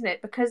interesting, isn't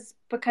it? Because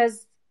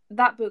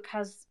that book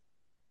has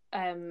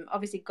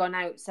obviously gone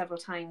out several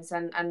times,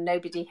 and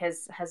nobody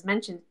has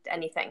mentioned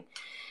anything.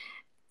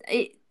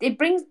 It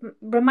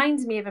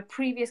reminds me of a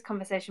previous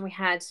conversation we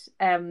had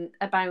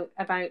about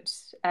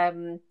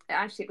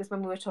actually it was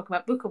when we were talking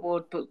about book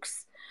award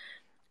books,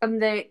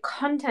 and the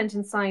content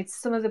inside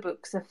some of the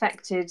books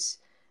affected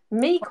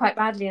me quite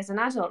badly as an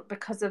adult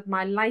because of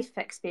my life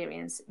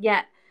experience.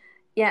 Yet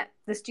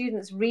the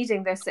students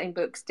reading those same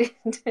books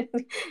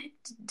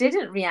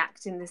didn't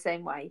react in the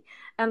same way.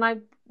 And I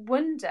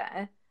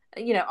wonder,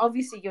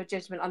 obviously your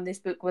judgment on this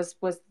book was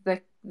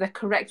the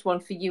correct one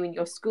for you in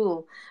your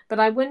school, but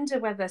I wonder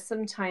whether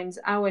sometimes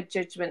our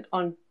judgment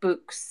on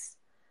books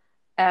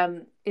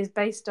is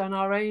based on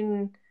our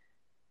own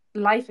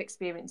life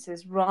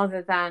experiences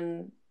rather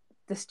than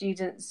the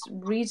students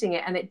reading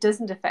it, and it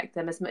doesn't affect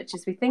them as much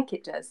as we think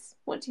it does.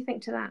 What do you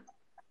think to that?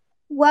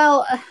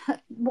 Well,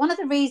 one of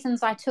the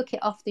reasons I took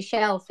it off the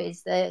shelf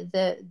is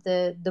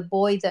the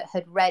boy that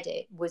had read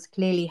it was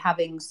clearly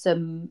having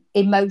some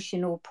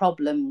emotional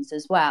problems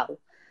as well,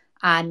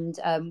 and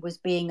was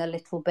being a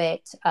little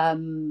bit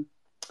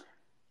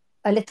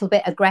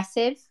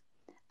aggressive,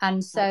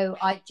 and so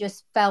I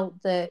just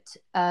felt that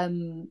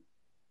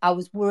I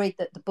was worried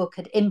that the book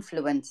had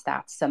influenced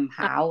that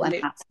somehow,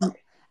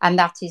 and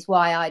that is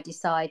why I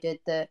decided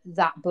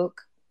that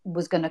book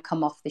was going to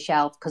come off the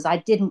shelf, because I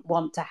didn't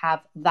want to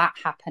have that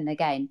happen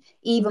again.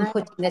 Even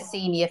putting a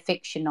senior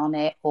fiction on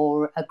it,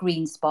 or a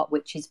green spot,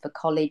 which is for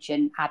college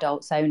and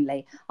adults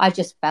only, I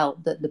just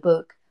felt that the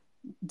book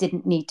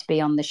didn't need to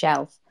be on the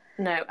shelf.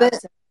 No,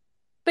 absolutely.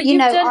 But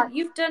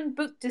you've done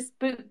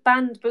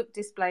banned book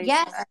displays.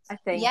 Yes, I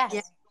think.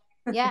 Yes.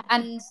 Yeah,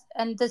 and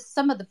there's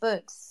some of the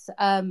books,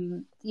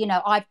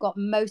 I've got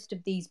most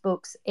of these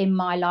books in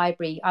my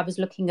library. I was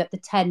looking at the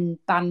 10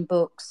 banned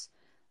books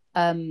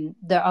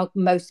that are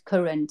most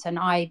current, and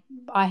I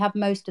have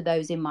most of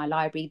those in my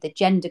library. The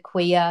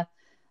Genderqueer,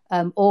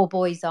 All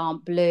Boys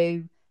Aren't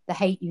Blue, The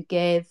Hate You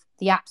Give,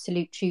 The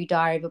Absolute True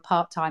Diary of a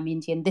Part-Time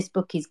Indian, This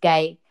Book is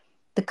Gay,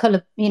 The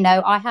Colour,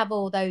 I have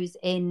all those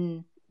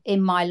in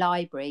my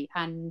library.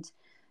 And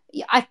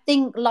I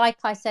think, like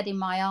I said in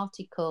my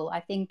article, I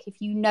think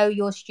if you know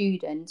your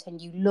student and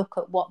you look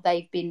at what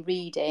they've been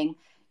reading,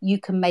 you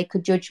can make a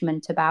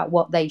judgment about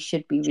what they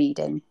should be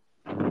reading.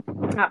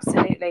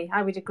 Absolutely,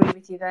 I would agree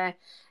with you there.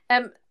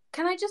 Can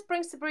I just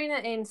bring Sabrina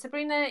in?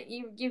 Sabrina,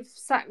 you've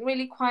sat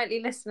really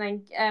quietly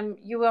listening.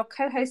 You are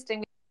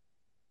co-hosting,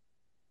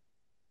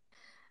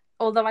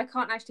 although I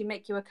can't actually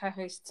make you a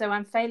co-host, so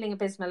I'm failing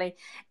abysmally.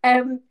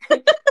 Have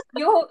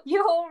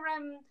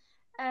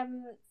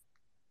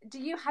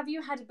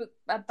you had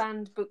a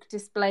banned book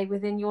display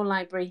within your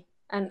library?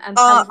 And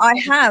I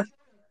have.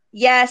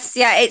 Yes,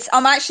 yeah.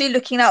 I'm actually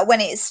looking at when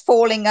it's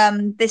falling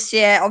this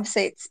year.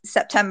 Obviously it's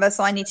September,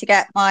 so I need to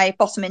get my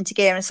bottom into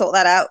gear and sort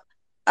that out.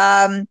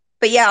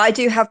 But yeah, I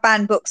do have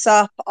banned books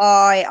up.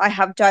 I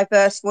have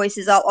diverse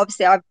voices up.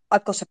 Obviously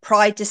I've got a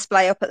Pride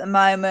display up at the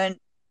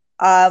moment.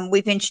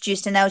 We've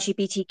introduced an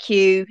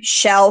LGBTQ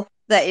shelf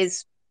that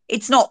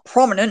it's not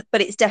prominent,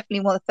 but it's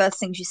definitely one of the first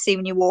things you see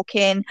when you walk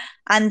in.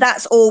 And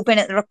that's all been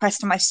at the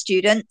request of my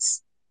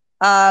students.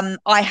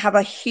 I have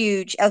a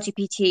huge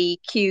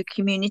LGBTQ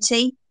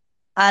community,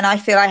 and I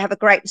feel I have a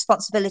great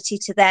responsibility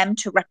to them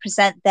to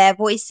represent their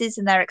voices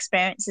and their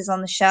experiences on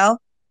the shelf.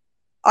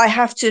 I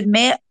have to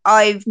admit,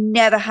 I've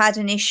never had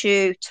an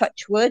issue,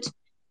 touch wood,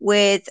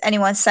 with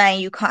anyone saying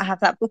you can't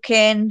have that book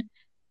in.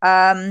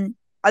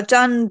 I've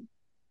done,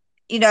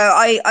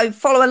 I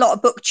follow a lot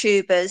of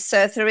booktubers.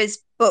 So if there is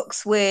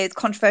books with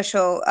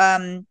controversial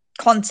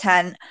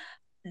content,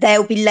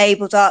 they'll be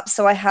labeled up.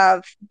 So I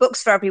have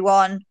books for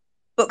everyone,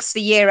 books for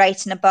year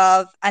 8 and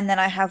above, and then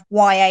I have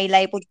YA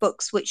labeled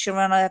books, which are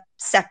on a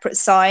separate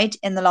side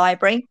in the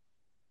library.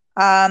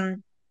 I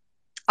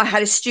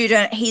had a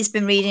student, he's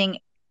been reading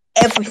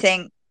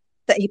everything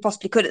that he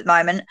possibly could at the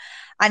moment,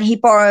 and he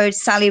borrowed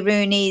Sally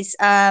Rooney's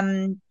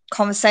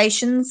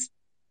Conversations,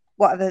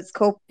 whatever it's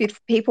called,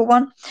 Beautiful People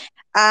one.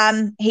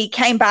 He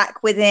came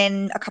back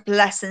within a couple of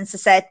lessons and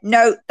said,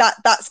 no,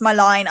 that's my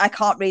line, I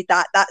can't read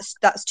that,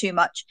 that's too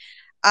much.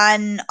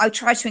 And I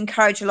try to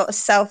encourage a lot of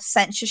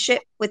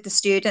self-censorship with the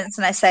students,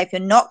 and I say, if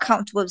you're not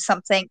comfortable with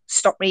something,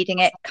 stop reading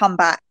it, come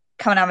back,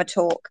 come and have a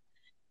talk.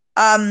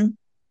 I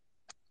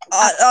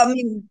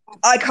mean,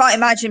 I can't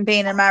imagine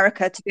being in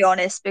America, to be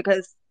honest,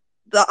 because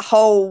that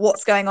whole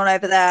what's going on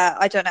over there,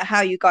 I don't know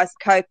how you guys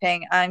are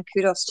coping, and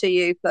kudos to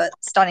you for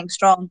standing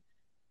strong.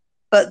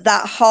 But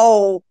that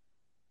whole,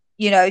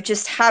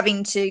 just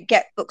having to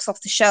get books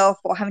off the shelf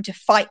or having to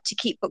fight to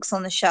keep books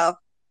on the shelf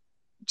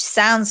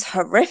sounds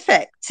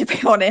horrific, to be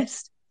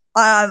honest.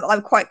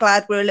 I'm quite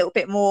glad we're a little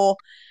bit more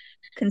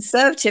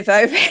conservative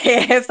over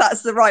here, if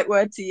that's the right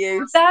word to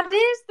use. That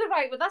is the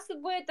right word. That's the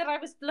word that I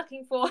was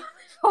looking for.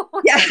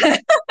 Yeah.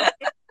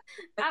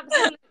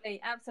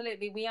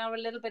 Absolutely. We are a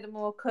little bit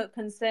more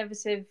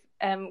conservative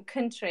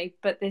country,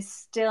 but there's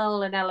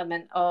still an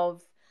element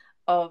of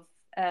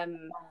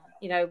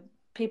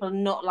people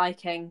not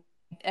liking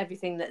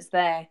everything that's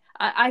there.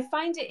 I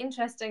find it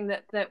interesting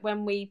that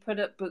when we put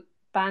up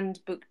banned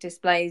book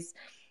displays,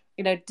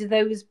 do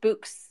those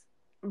books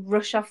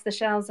rush off the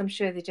shelves? I'm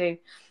sure they do.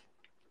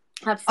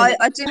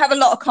 I do have a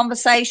lot of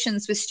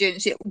conversations with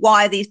students.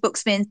 Why are these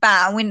books being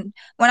banned?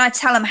 When I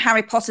tell them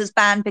Harry Potter's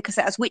banned because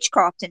it has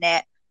witchcraft in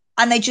it,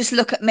 and they just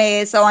look at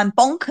me as though I'm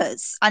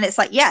bonkers, and it's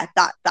like, yeah,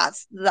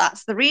 that's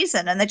the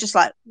reason, and they're just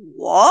like,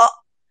 what?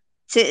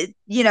 To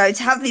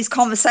have these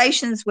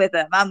conversations with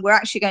them, and we're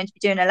actually going to be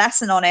doing a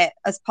lesson on it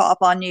as part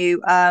of our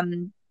new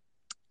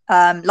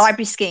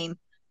library scheme.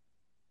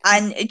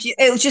 And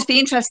it'll just be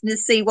interesting to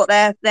see what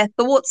their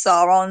thoughts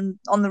are on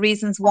the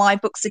reasons why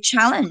books are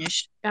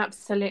challenged.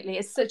 Absolutely,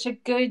 it's such a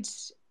good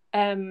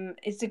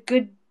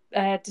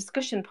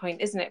discussion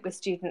point, isn't it, with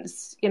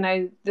students?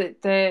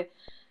 The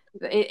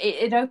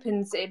it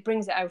opens, it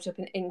brings it out up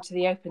into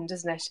the open,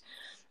 doesn't it?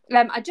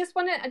 I just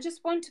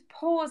want to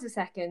pause a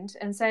second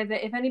and say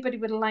that if anybody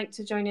would like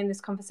to join in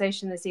this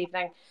conversation this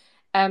evening,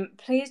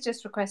 please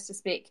just request to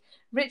speak.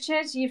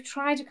 Richard, you've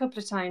tried a couple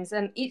of times,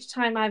 and each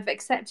time I've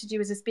accepted you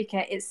as a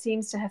speaker, it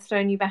seems to have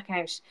thrown you back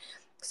out.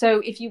 So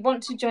if you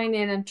want to join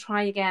in and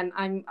try again,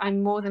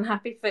 I'm more than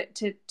happy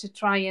to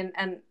try and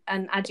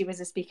add you as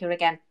a speaker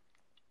again.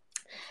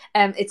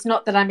 It's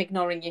not that I'm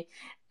ignoring you.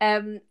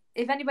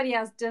 If anybody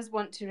else does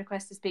want to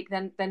request to speak,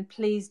 then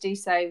please do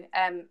so,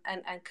 and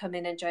come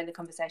in and join the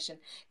conversation.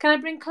 Can I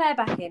bring Claire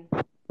back in?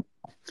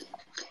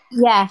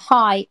 Yeah,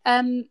 hi.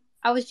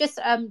 I was just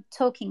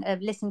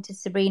listening to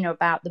Sabrina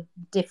about the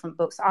different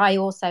books. I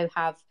also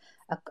have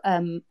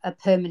a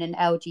permanent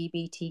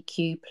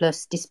LGBTQ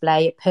plus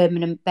display, a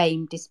permanent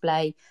BAME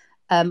display.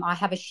 I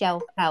have a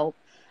shelf help,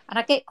 and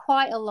I get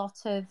quite a lot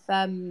of.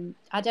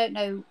 I don't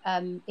know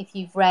if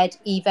you've read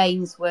Eve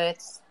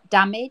Ainsworth's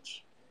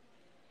Damage.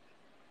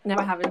 No,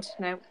 I haven't.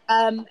 No.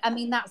 I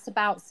mean, that's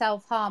about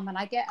self-harm, and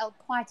I get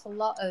quite a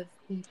lot of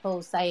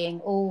people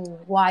saying, "Oh,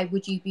 why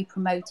would you be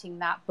promoting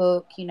that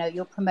book? You know,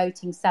 you're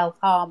promoting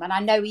self-harm." And I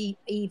know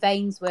Eve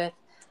Ainsworth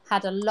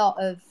had a lot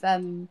of.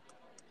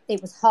 It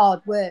was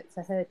hard work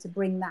for her to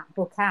bring that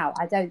book out.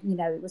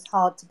 It was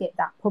hard to get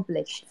that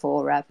published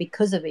for her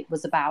because it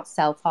was about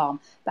self-harm.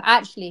 But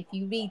actually, if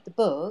you read the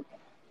book,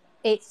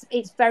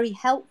 it's very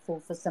helpful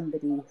for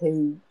somebody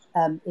who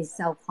is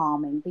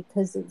self-harming,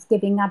 because it's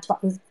giving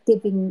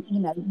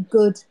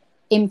good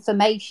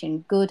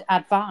information, good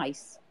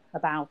advice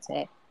about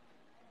it.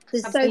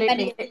 There's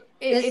Absolutely.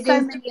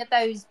 so many of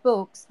those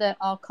books that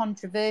are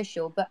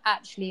controversial, but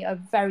actually are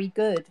very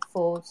good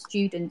for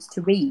students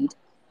to read.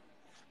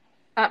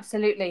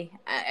 Absolutely.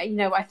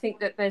 I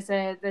think that there's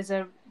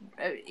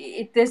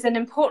an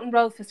important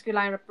role for school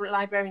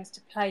librarians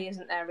to play,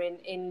 isn't there,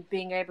 in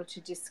being able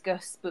to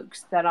discuss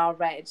books that are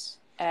read,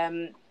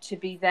 to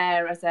be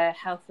there as a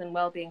health and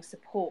wellbeing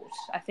support.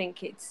 I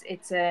think it's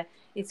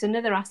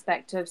another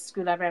aspect of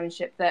school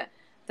librarianship that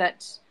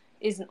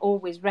isn't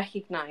always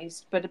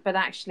recognised, but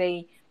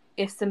actually,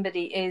 if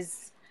somebody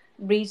is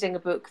reading a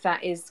book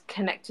that is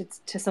connected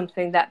to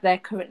something that they're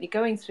currently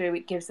going through,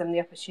 it gives them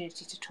the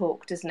opportunity to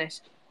talk, doesn't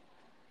it?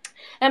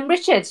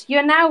 Richard,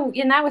 you're now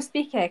a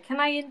speaker. Can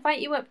I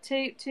invite you up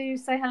to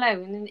say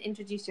hello and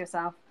introduce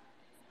yourself?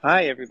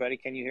 Hi, everybody.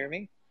 Can you hear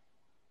me?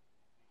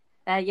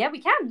 Yeah,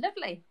 we can.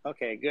 Lovely.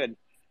 Okay, good.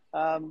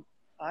 I'm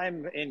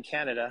in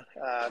Canada.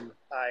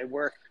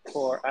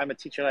 I'm a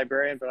teacher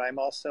librarian, but I'm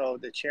also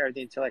the chair of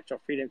the Intellectual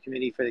Freedom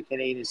Committee for the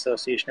Canadian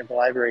Association of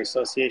Library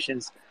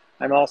Associations.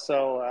 I'm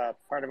also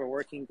part of a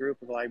working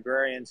group of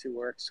librarians who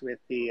works with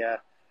the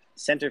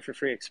Centre for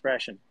Free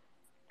Expression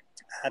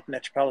at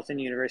Metropolitan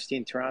University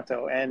in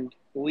Toronto. And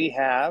we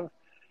have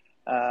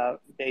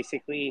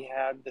basically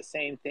have the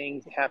same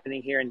thing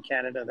happening here in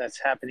Canada that's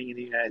happening in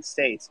the United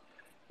States.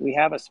 We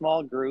have a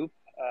small group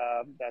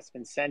that's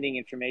been sending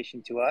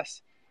information to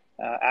us,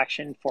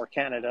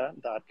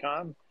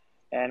 actionforcanada.com.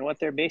 And what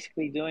they're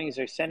basically doing is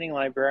they're sending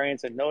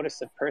librarians a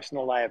notice of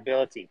personal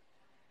liability.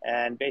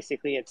 And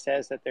basically it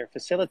says that they're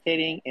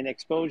facilitating an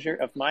exposure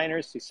of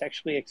minors to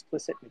sexually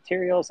explicit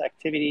materials,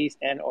 activities,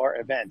 and or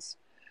events.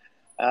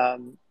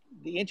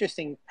 The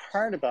interesting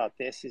part about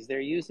this is they're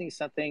using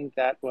something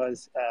that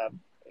was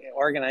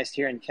organized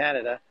here in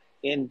Canada,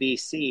 in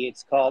BC.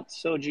 It's called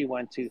SOGI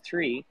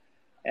 123.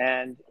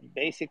 And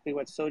basically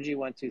what SOGI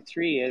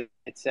 123 is,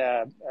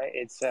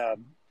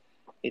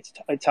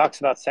 it talks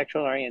about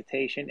sexual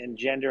orientation and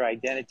gender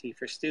identity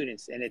for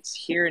students. And it's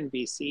here in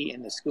BC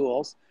in the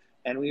schools.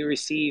 And we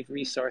receive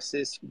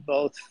resources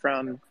both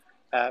from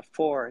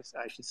for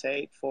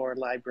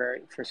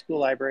school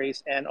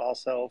libraries and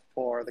also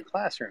for the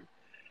classroom.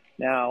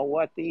 Now,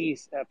 what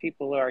these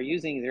people are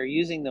using, they're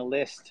using the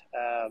list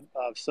of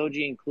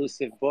SOGI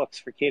inclusive books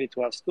for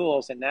K-12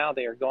 schools, and now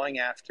they are going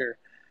after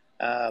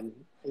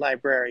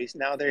libraries.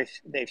 Now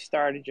they've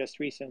started just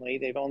recently.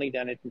 They've only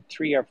done it in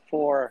 3 or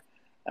 4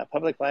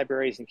 public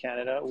libraries in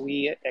Canada.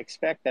 We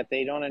expect that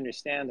they don't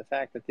understand the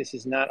fact that this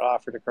is not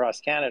offered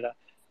across Canada,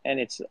 and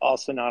it's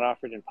also not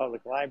offered in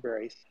public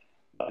libraries.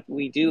 But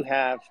we do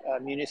have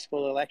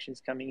municipal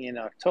elections coming in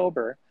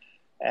October,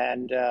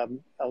 and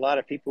a lot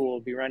of people will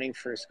be running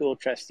for school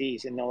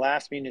trustees. In the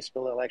last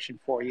municipal election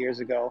 4 years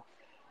ago,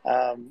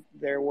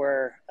 there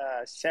were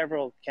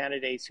several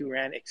candidates who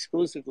ran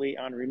exclusively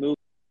on removing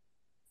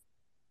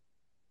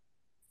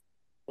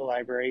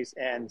libraries,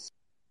 and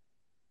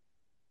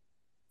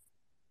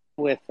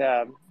with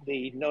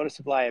the notice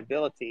of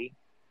liability,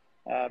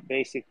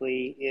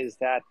 basically is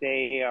that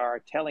they are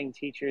telling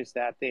teachers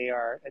that they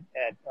are,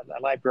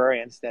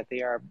 librarians, that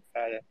they are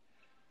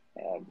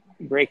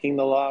breaking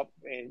the law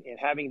in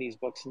having these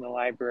books in the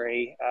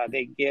library.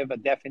 They give a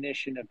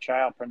definition of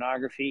child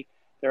pornography.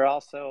 They're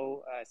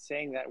also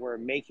saying that we're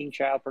making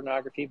child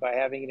pornography by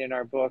having it in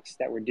our books,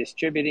 that we're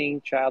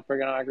distributing child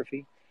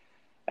pornography.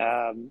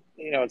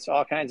 It's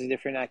all kinds of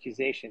different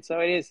accusations.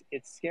 So it's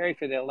scary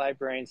for the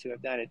librarians who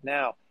have done it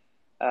now.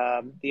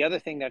 The other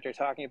thing that they're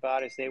talking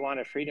about is they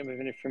want a freedom of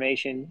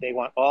information. They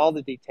want all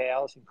the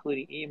details,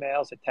 including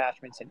emails,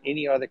 attachments, and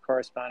any other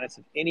correspondence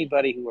of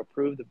anybody who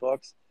approved the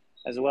books,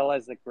 as well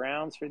as the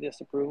grounds for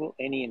this approval,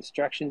 any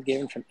instructions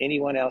given from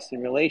anyone else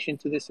in relation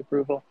to this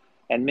approval,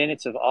 and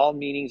minutes of all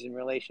meetings in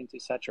relation to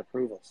such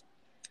approvals.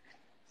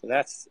 So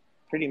that's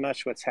pretty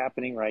much what's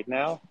happening right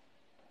now.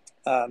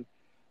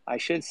 I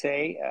should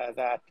say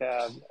that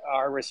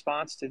our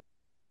response to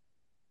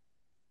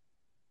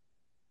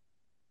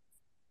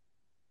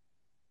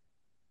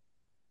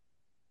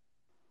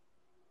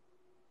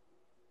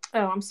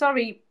Oh, I'm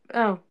sorry.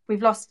 Oh,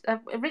 we've lost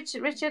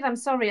Richard. I'm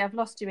sorry, I've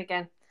lost you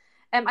again.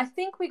 I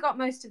think we got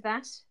most of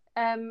that.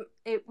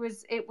 It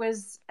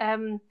was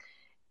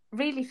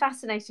really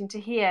fascinating to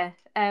hear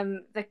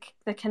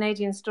the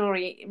Canadian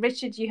story.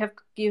 Richard, you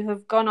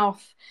have gone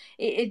off.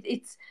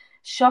 It's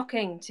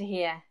shocking to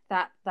hear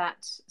that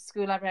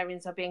school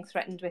librarians are being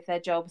threatened with their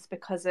jobs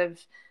because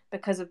of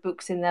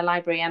books in their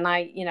library, and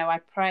I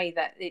pray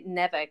that it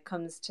never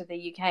comes to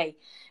the UK.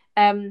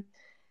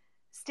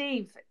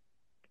 Steve,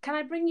 can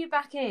I bring you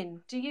back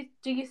in? Do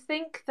you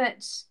think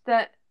that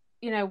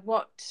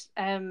what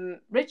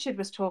Richard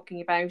was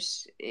talking about,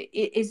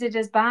 is it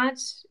as bad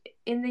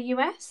in the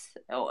US?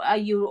 Or are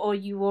you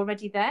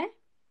already there?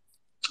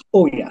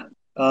 Oh yeah,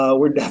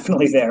 we're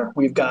definitely there.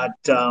 We've got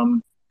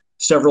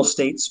several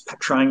states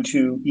trying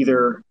to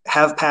either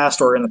have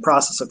passed or in the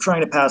process of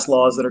trying to pass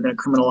laws that are going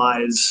to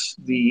criminalize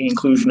the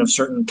inclusion of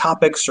certain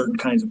topics, certain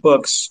kinds of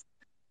books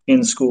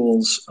in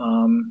schools.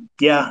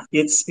 Yeah,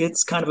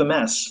 it's kind of a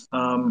mess.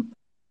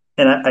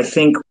 And I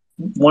think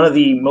one of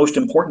the most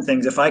important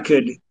things, if I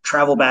could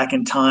travel back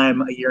in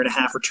time a year and a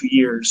half or 2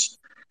 years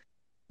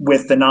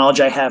with the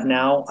knowledge I have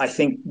now, I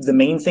think the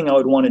main thing I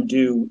would want to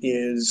do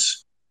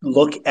is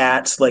look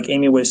at, like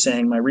Amy was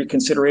saying, my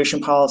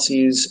reconsideration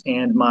policies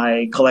and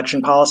my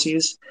collection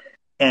policies,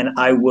 and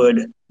I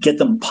would get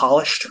them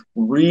polished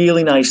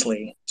really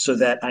nicely so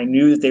that I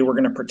knew that they were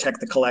going to protect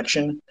the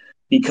collection,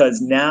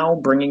 because now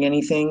bringing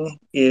anything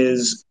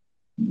is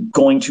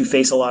going to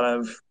face a lot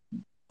of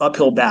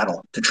uphill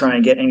battle to try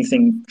and get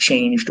anything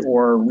changed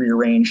or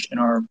rearranged in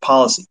our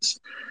policies.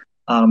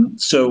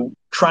 So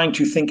trying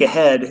to think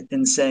ahead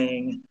and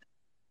saying,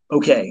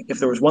 okay, if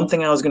there was one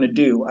thing I was going to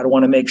do, I'd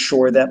want to make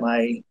sure that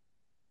my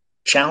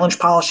challenge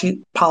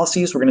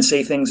policies were going to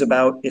say things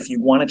about, if you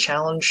want to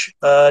challenge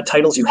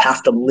titles, you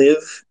have to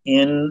live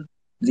in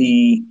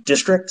the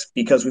district,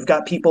 because we've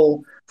got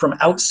people from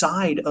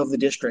outside of the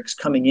districts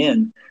coming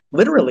in,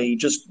 literally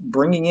just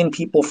bringing in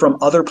people from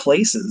other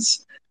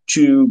places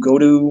to go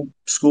to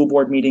school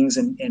board meetings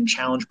and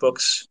challenge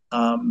books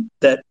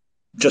that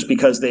just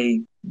because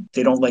they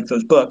don't like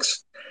those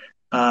books,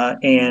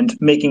 and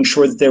making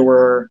sure that there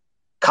were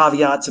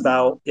caveats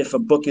about, if a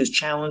book is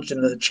challenged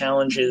and the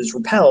challenge is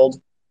repelled,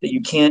 that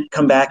you can't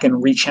come back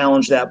and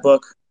re-challenge that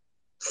book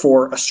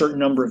for a certain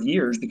number of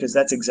years, because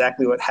that's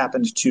exactly what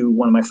happened to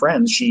one of my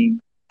friends. She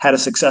had a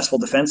successful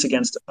defense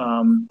against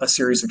a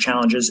series of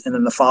challenges, and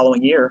then the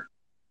following year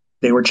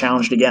they were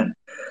challenged again.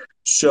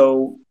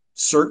 So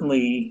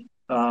certainly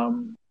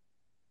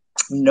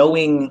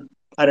knowing,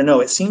 I don't know,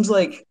 it seems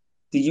like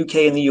the UK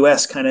and the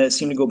US kind of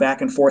seem to go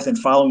back and forth and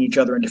following each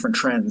other in different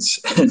trends.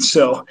 And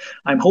so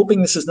I'm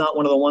hoping this is not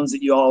one of the ones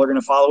that you all are going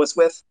to follow us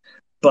with.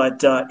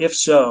 But if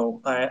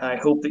so, I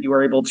hope that you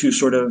are able to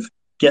sort of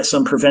get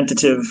some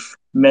preventative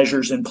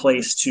measures in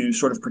place to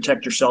sort of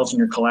protect yourselves and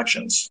your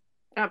collections.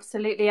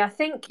 Absolutely. I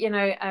think,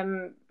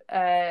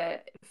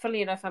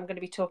 funnily enough, I'm going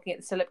to be talking at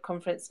the CILIP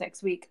conference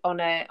next week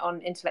on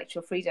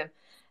intellectual freedom.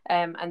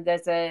 And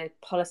there's a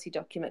policy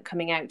document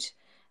coming out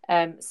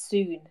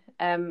soon.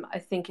 I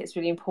think it's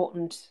really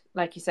important,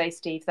 like you say,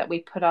 Steve, that we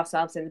put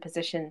ourselves in the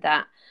position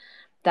that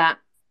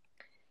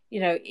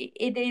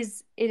it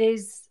is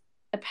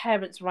a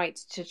parent's right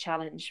to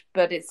challenge,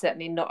 but it's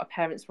certainly not a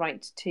parent's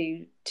right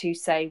to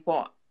say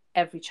what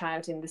every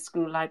child in the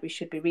school library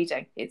should be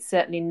reading. It's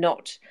certainly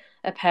not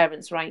a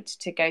parent's right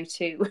to go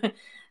to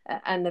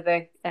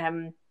another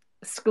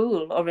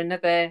school or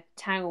another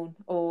town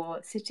or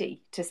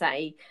city to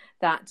say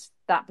that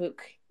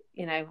book,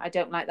 I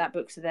don't like that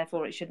book, so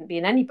therefore it shouldn't be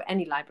in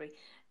any library.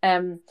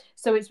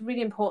 So it's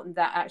really important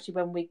that actually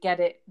when we get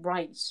it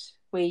right,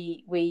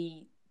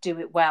 we do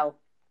it well.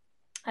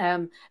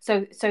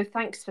 So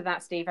thanks for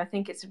that, Steve. I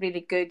think it's a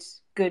really good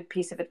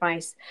piece of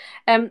advice.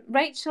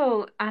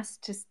 Rachel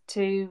asked us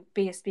to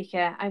be a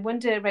speaker. I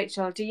wonder,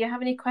 Rachel, do you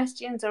have any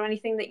questions or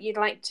anything that you'd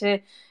like to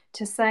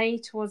say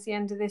towards the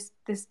end of this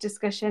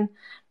discussion?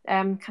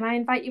 Can I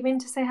invite you in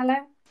to say hello?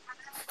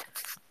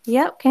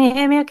 Yep. Can you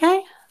hear me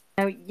okay?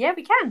 Oh, yeah,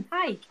 we can.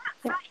 Hi.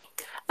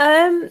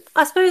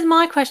 I suppose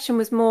my question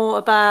was more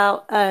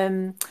about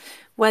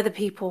whether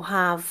people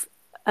have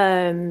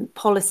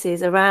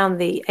policies around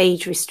the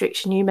age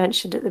restriction. You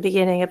mentioned at the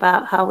beginning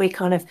about how we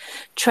kind of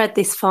tread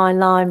this fine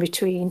line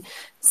between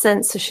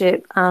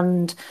censorship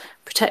and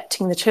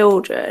protecting the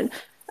children.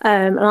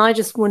 And I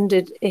just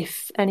wondered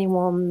if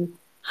anyone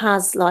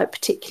has like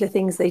particular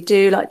things they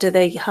do, like do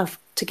they have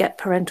to get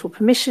parental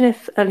permission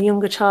if a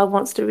younger child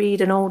wants to read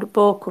an older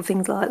book or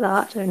things like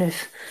that? I don't know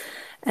if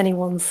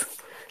anyone's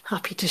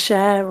happy to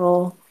share,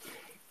 or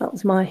that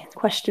was my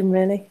question,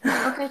 really.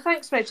 Okay,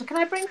 thanks, Rachel. Can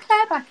I bring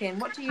Claire back in?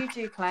 What do you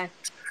do, Claire?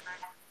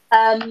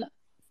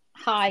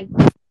 Hi.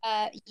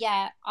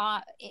 Yeah,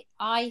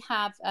 I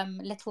have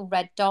little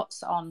red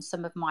dots on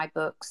some of my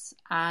books,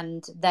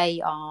 and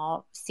they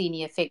are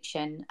senior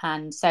fiction,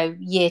 and so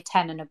year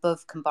 10 and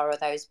above can borrow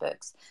those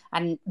books.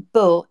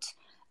 But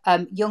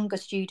younger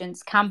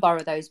students can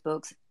borrow those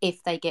books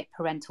if they get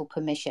parental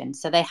permission.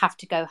 So they have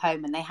to go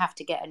home and they have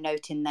to get a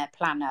note in their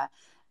planner,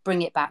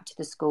 bring it back to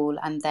the school,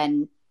 and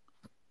then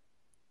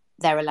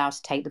they're allowed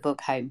to take the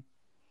book home.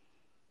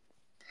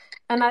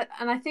 And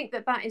I think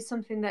that is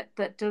something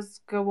that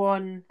does go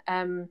on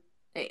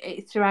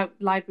throughout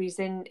libraries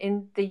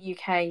in the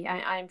UK.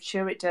 I'm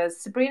sure it does.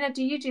 Sabrina,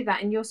 do you do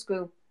that in your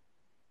school?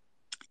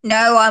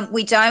 No,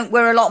 we don't.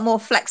 We're a lot more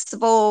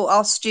flexible.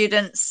 Our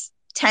students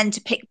tend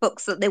to pick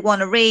books that they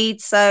want to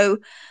read, so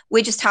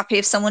we're just happy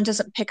if someone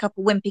doesn't pick up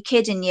a wimpy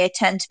kid in year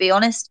 10, to be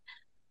honest.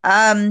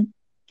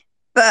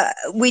 But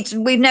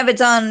we've never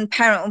done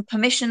parental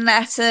permission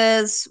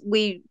letters.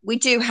 We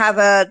do have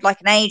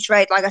an age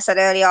rate. Like I said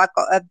earlier, I've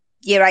got a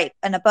year 8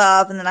 and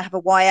above, and then I have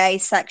a YA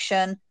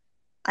section,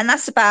 and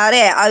that's about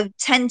it. I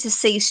tend to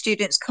see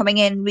students coming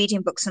in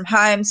reading books from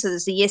home. So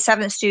there's a year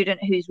 7 student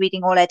who's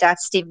reading All Her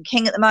Dad's Stephen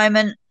King at the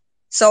moment,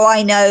 so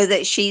I know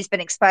that she's been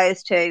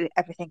exposed to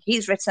everything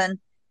he's written.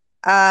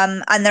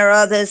 And there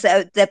are others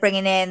that they're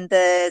bringing in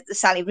the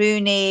Sally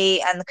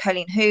Rooney and the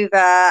Colleen Hoover,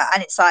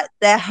 and it's like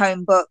their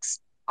home books.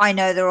 I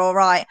know they're all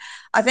right.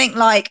 I think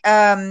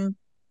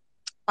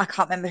I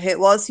can't remember who it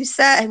was who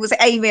said, it was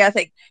Amy, I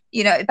think,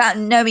 about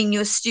knowing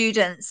your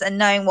students and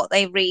knowing what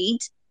they read.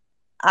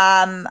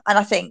 And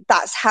I think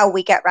that's how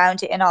we get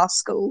around it in our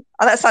school.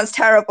 Oh, that sounds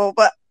terrible,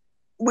 but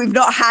we've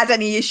not had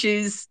any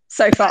issues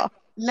so far.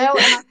 No,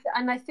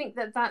 and I think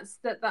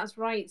that's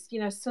right.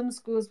 Some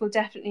schools will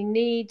definitely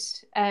need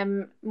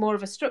more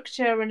of a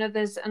structure, and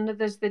others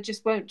they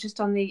just won't, just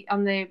on the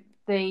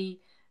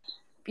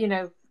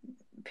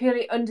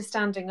purely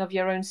understanding of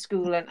your own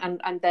school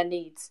and their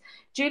needs.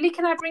 Julie,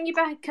 can I bring you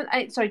back?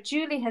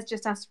 Julie has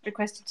just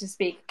requested to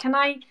speak. Can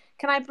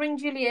I bring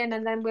Julie in,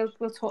 and then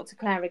we'll talk to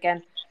Claire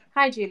again.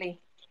 Hi, Julie.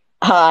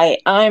 Hi,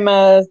 I'm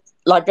a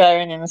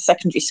librarian in a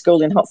secondary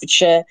school in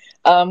Hertfordshire.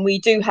 We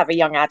do have a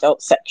young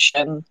adult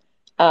section,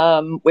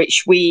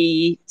 which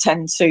we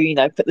tend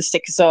to, put the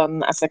stickers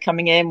on as they're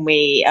coming in.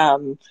 We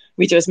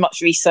do as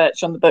much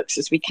research on the books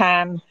as we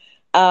can.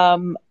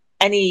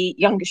 Any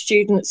younger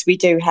students, we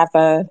do have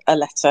a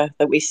letter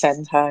that we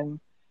send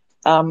home.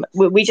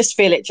 We just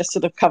feel it just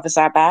sort of covers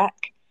our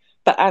back.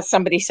 But as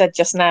somebody said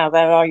just now,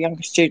 there are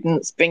younger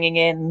students bringing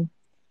in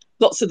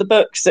lots of the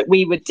books that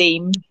we would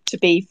deem to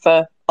be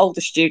for older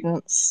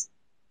students.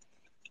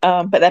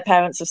 But their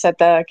parents have said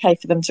they're okay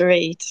for them to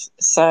read.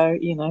 So,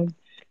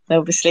 they're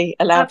obviously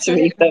allowed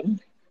Absolutely. to read them.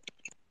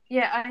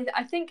 Yeah,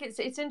 I think it's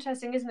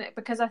interesting, isn't it?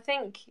 Because I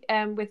think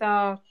with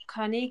our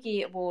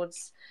Carnegie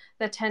Awards,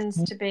 there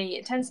tends to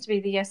be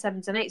the year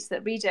 7s and 8s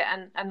that read it,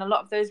 and a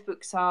lot of those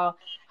books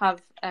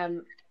have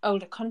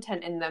older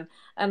content in them.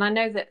 And I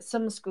know that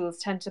some schools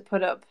tend to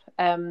put up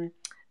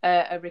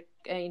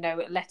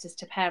letters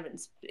to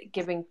parents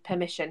giving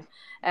permission,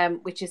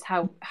 which is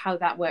how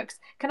that works.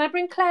 Can I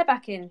bring Claire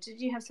back in?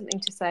 Did you have something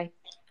to say?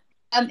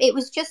 It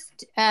was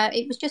just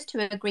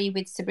to agree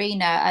with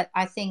Sabrina.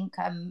 I think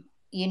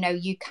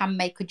you can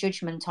make a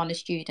judgment on a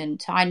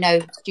student. I know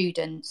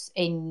students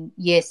in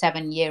year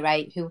 7, year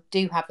 8 who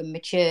do have a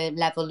mature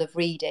level of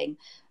reading,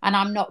 and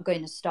I'm not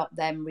going to stop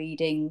them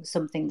reading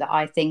something that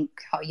I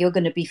think you're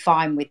going to be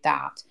fine with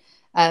that.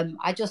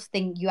 I just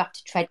think you have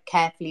to tread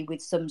carefully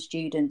with some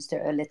students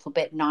that are a little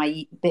bit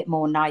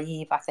more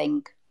naive, I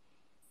think.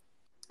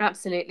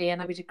 Absolutely,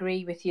 and I would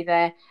agree with you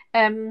there.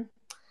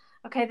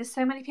 Okay, there's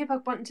so many people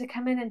wanting to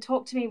come in and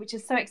talk to me, which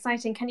is so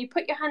exciting. Can you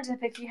put your hand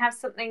up if you have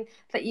something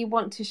that you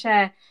want to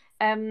share?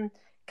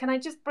 Can I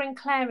just bring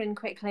Claire in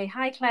quickly?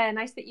 Hi, Claire.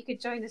 Nice that you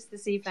could join us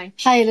this evening.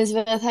 Hi,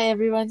 Elizabeth. Hi,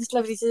 everyone. It's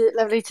lovely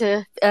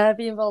to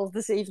be involved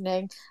this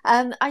evening.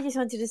 I just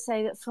wanted to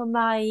say that for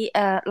my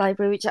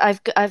library, which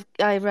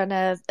I run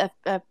a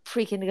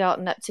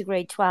pre-kindergarten up to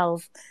grade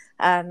 12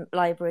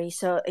 library,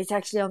 so it's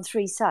actually on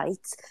 3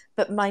 sites.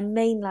 But my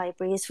main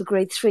library is for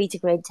grade 3 to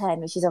grade 10,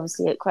 which is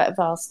obviously at quite a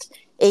vast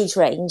age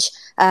range.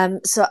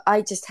 So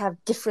I just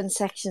have different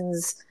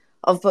sections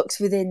of books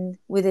within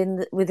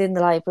the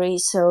library.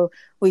 So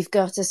we've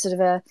got a sort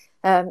of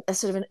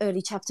an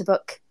early chapter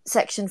book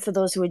section for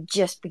those who are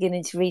just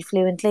beginning to read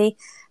fluently.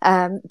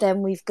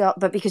 Then we've got,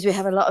 but because we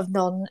have a lot of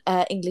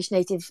non-English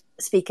native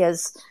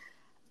speakers,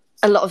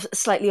 a lot of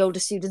slightly older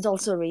students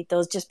also read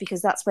those, just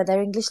because that's where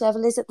their English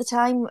level is at the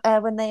time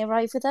when they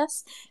arrive with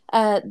us.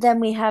 Then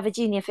we have a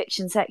junior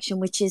fiction section,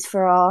 which is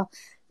for our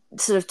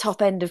sort of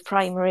top end of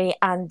primary,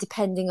 and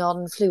depending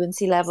on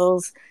fluency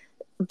levels,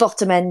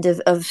 bottom end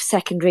of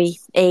secondary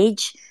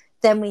age.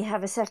 Then we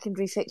have a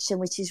secondary fiction,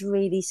 which is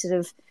really sort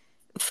of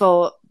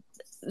for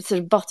sort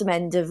of bottom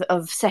end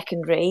of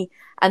secondary,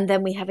 and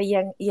then we have a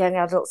young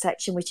adult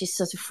section which is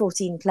sort of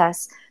 14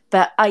 plus.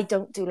 But I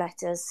don't do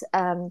letters.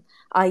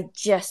 I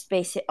just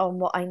base it on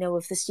what I know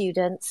of the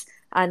students,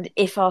 and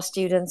if our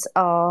students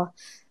are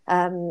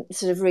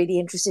sort of really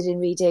interested in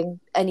reading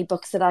any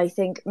books that I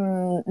think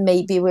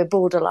maybe we're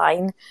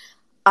borderline,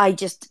 I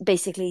just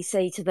basically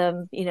say to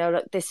them, you know,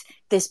 look,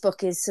 this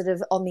book is sort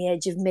of on the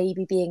edge of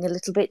maybe being a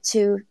little bit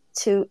too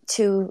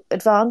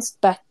advanced,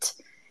 but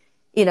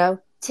you know,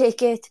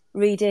 take it,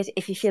 read it.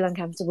 If you feel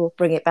uncomfortable,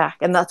 bring it back.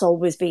 And that's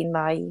always been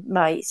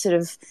my sort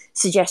of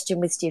suggestion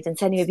with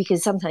students anyway,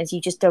 because sometimes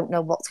you just don't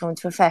know what's going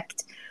to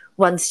affect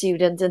one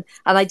student, and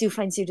I do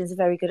find students are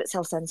very good at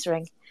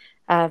self-censoring.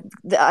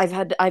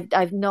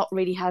 I've not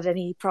really had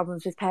any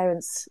problems with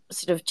parents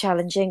sort of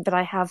challenging, but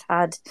I have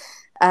had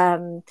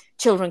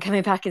children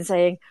coming back and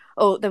saying,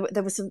 "Oh,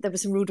 there was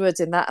some rude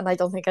words in that, and I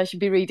don't think I should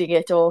be reading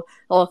it," or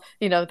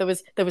you know, there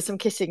was some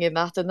kissing in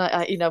that, and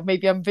I you know,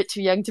 maybe I'm a bit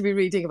too young to be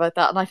reading about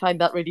that, and I find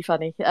that really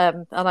funny.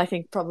 And I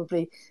think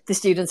probably the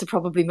students are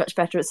probably much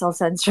better at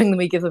self-censoring than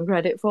we give them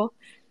credit for.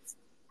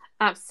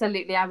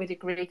 Absolutely, I would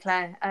agree,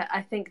 Claire.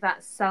 I think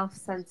that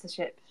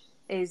self-censorship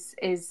is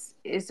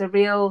a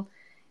real.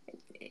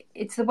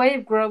 It's the way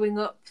of growing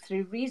up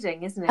through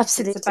reading, isn't it?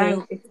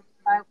 Absolutely. It's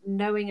about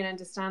knowing and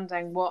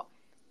understanding what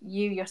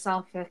you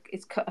yourself are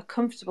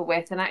comfortable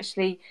with, and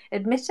actually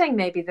admitting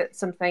maybe that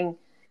something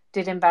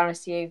did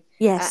embarrass you.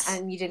 Yes.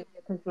 And you didn't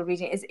feel comfortable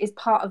reading is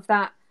part of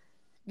that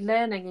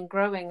learning and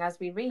growing as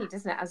we read,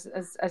 isn't it,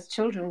 as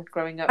children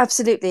growing up?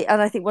 Absolutely.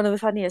 And I think one of the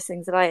funniest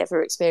things that I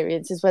ever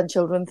experience is when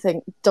children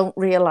don't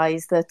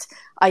realise that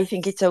I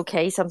think it's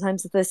okay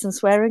sometimes that there's some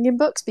swearing in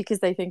books, because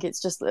they think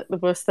it's just the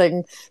worst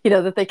thing, you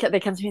know, that they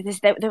come to me,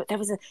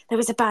 there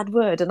was a bad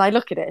word, and I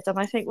look at it and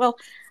I think, well,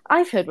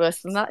 I've heard worse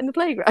than that in the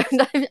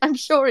playground. I'm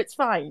sure it's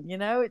fine, you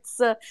know. It's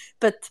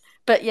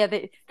but yeah,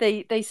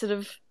 they sort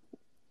of,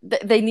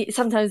 they need,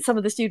 sometimes some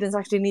of the students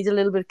actually need a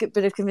little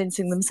bit of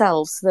convincing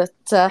themselves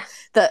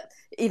that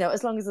you know,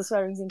 as long as the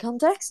swearing's in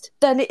context,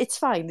 then it's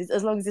fine.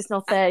 As long as it's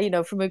not there, you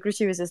know, from a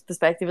gratuitous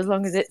perspective, as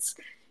long as it's,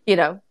 you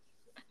know.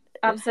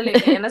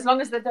 Absolutely, and as long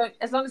as they don't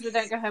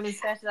go home and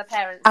swear to their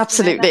parents.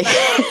 Absolutely,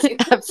 you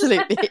know,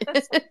 absolutely.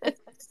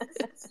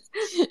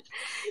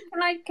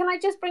 Can I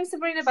just bring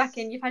Sabrina back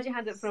in? You've had your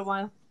hand up for a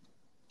while.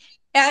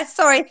 Yeah,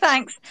 sorry,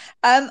 thanks.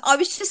 I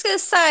was just going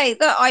to say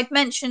that I'd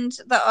mentioned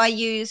that I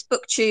use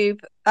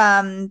BookTube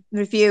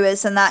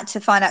reviewers and that to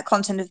find out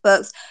content of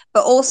books,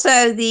 but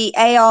also the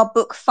AR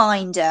Book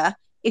Finder.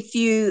 If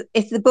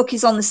the book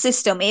is on the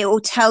system, it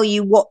will tell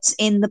you what's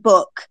in the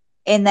book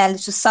in their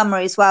little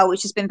summary as well,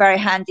 which has been very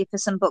handy for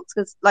some books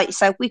because, like you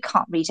said, we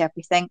can't read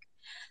everything.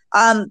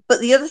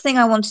 But the other thing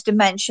I wanted to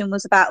mention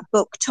was about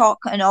BookTok,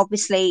 and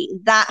obviously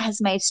that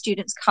has made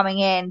students coming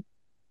in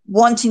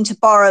wanting to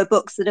borrow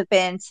books that have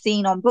been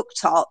seen on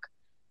BookTok,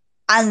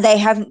 and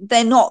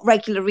they're not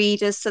regular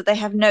readers, so they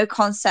have no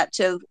concept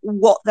of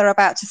what they're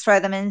about to throw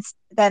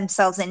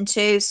themselves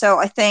into. So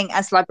I think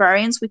as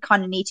librarians, we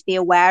kind of need to be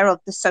aware of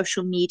the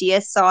social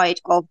media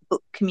side of the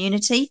book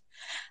community.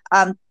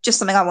 Just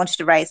something I wanted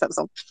to raise, that was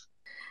all.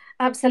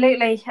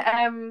 Absolutely.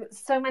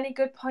 So many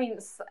good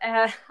points.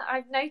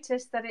 I've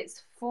noticed that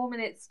it's 4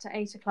 minutes to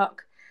 8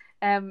 o'clock.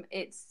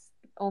 It's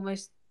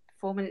almost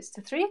 4 minutes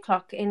to 3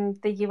 o'clock in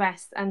the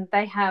US, and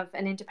they have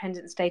an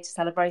Independence Day to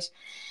celebrate.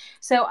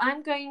 So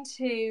I'm going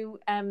to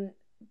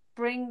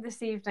bring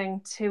this evening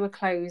to a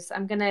close.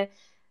 I'm going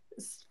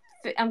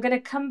to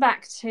come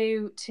back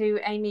to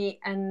Amy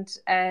and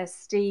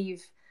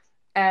Steve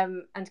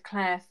and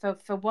Claire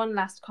for one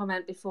last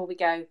comment before we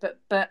go.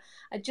 But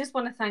I just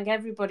want to thank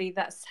everybody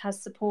that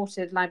has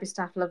supported Library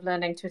Staff Love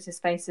Learning Twitter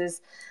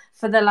Spaces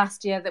for the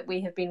last year that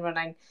we have been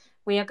running.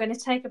 We are going to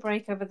take a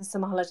break over the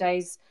summer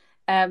holidays.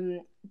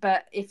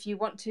 But if you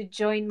want to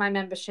join my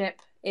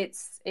membership,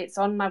 it's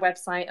on my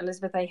website,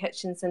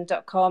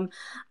 elizabethahutchinson.com.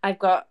 I've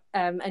got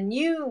a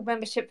new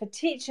membership for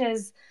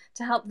teachers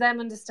to help them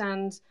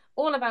understand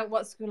all about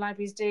what school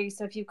libraries do.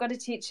 So if you've got a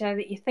teacher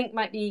that you think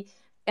might be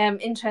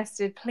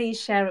interested, please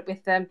share it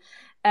with them.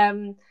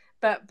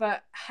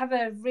 But have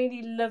a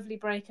really lovely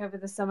break over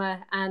the summer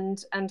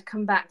and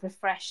come back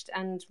refreshed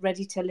and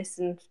ready to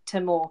listen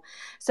to more.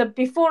 So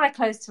before I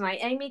close tonight,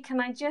 Amy,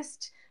 can I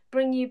just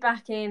bring you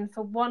back in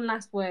for one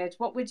last word?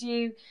 What would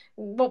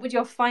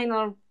your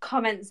final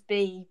comments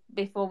be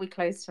before we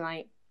close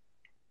tonight?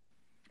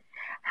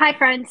 Hi,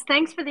 friends.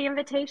 Thanks for the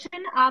invitation.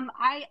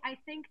 I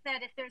think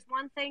that if there's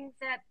one thing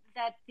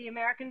that the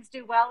Americans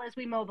do well is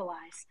we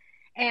mobilize.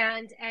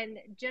 And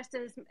just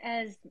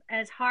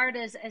as hard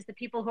as the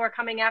people who are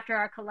coming after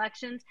our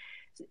collections,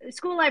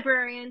 school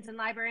librarians and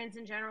librarians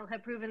in general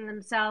have proven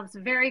themselves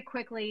very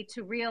quickly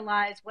to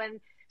realize when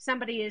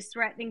somebody is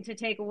threatening to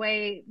take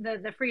away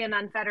the free and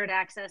unfettered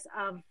access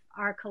of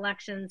our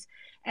collections,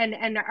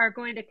 and are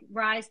going to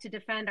rise to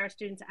defend our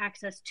students'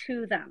 access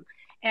to them.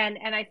 And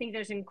I think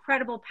there's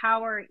incredible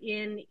power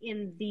in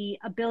the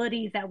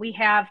ability that we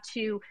have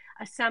to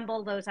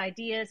assemble those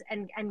ideas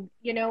and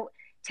you know,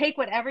 take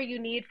whatever you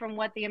need from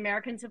what the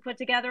Americans have put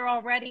together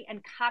already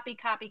and copy,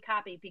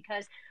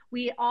 because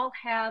we all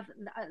have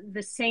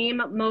the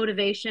same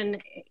motivation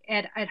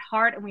at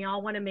heart, and we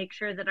all want to make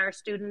sure that our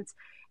students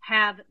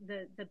have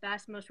the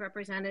best, most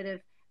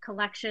representative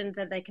collection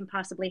that they can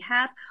possibly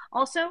have.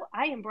 Also,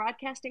 I am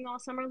broadcasting all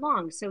summer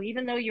long, so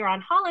even though you're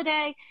on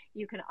holiday,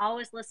 you can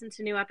always listen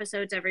to new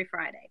episodes every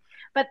Friday.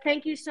 But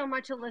thank you so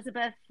much,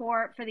 Elizabeth,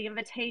 for the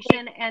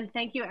invitation, and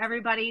thank you,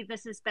 everybody.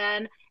 This has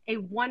been a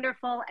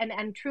wonderful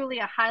and truly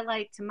a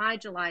highlight to my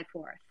July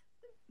 4th.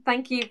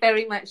 Thank you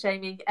very much,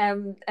 Amy.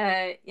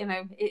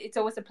 It's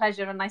always a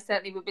pleasure, and I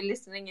certainly will be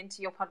listening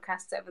into your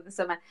podcasts over the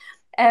summer.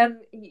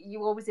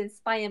 You always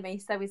inspire me,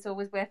 so it's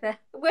always worth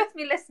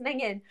me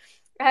listening in.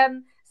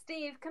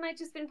 Steve, can I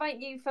just invite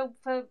you for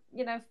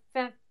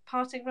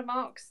parting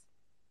remarks?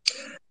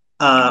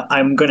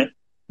 I'm going to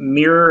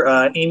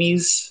mirror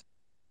Amy's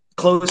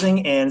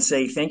closing and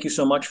say thank you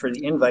so much for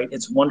the invite.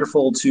 It's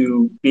wonderful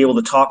to be able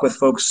to talk with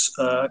folks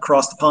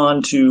across the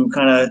pond to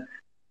kind of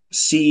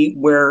see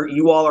where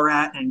you all are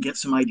at and get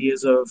some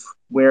ideas of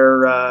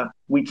where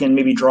we can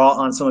maybe draw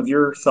on some of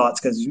your thoughts,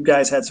 because you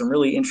guys had some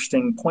really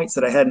interesting points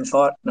that I hadn't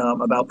thought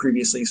about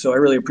previously. So I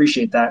really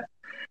appreciate that.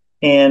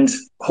 And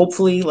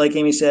hopefully, like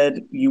Amy said,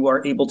 you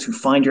are able to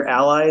find your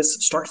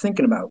allies. Start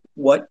thinking about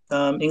what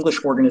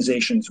English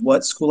organizations,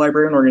 what school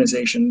librarian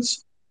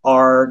organizations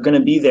are going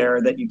to be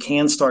there that you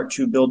can start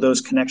to build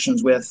those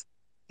connections with,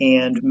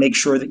 and make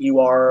sure that you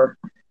are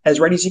as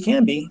ready as you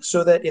can be,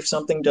 so that if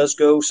something does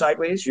go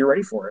sideways, you're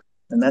ready for it.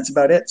 And that's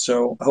about it.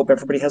 So I hope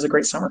everybody has a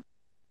great summer.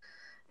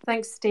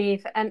 Thanks,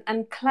 Steve.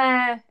 And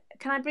Claire,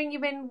 can I bring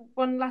you in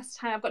one last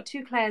time? I've got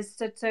two Claires.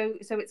 So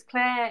it's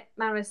Claire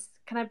Maris.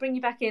 Can I bring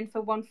you back in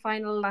for one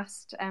final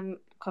last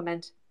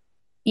comment?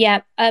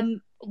 Yeah.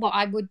 What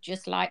I would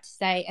just like to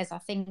say is I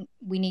think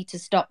we need to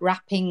stop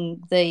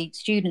wrapping the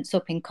students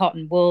up in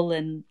cotton wool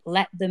and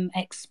let them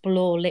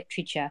explore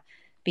literature,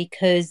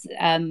 because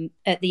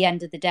at the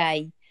end of the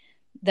day,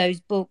 those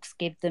books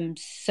give them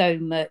so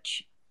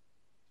much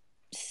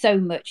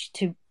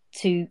to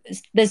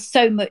there's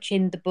so much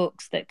in the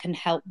books that can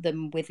help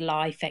them with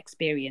life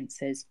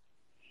experiences.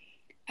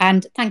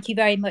 And thank you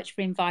very much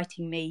for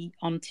inviting me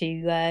onto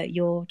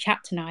your chat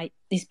tonight.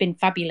 It's been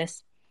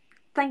fabulous.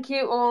 Thank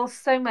you all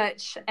so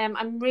much.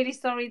 I'm really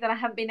sorry that I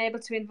haven't been able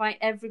to invite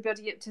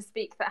everybody up to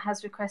speak that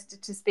has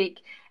requested to speak.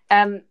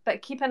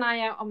 But keep an eye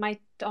out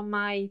on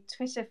my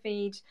Twitter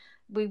feed.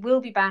 We will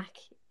be back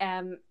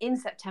in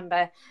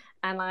September,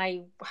 and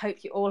I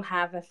hope you all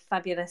have a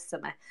fabulous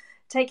summer.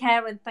 Take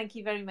care, and thank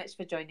you very much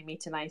for joining me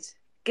tonight.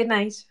 Good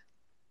night.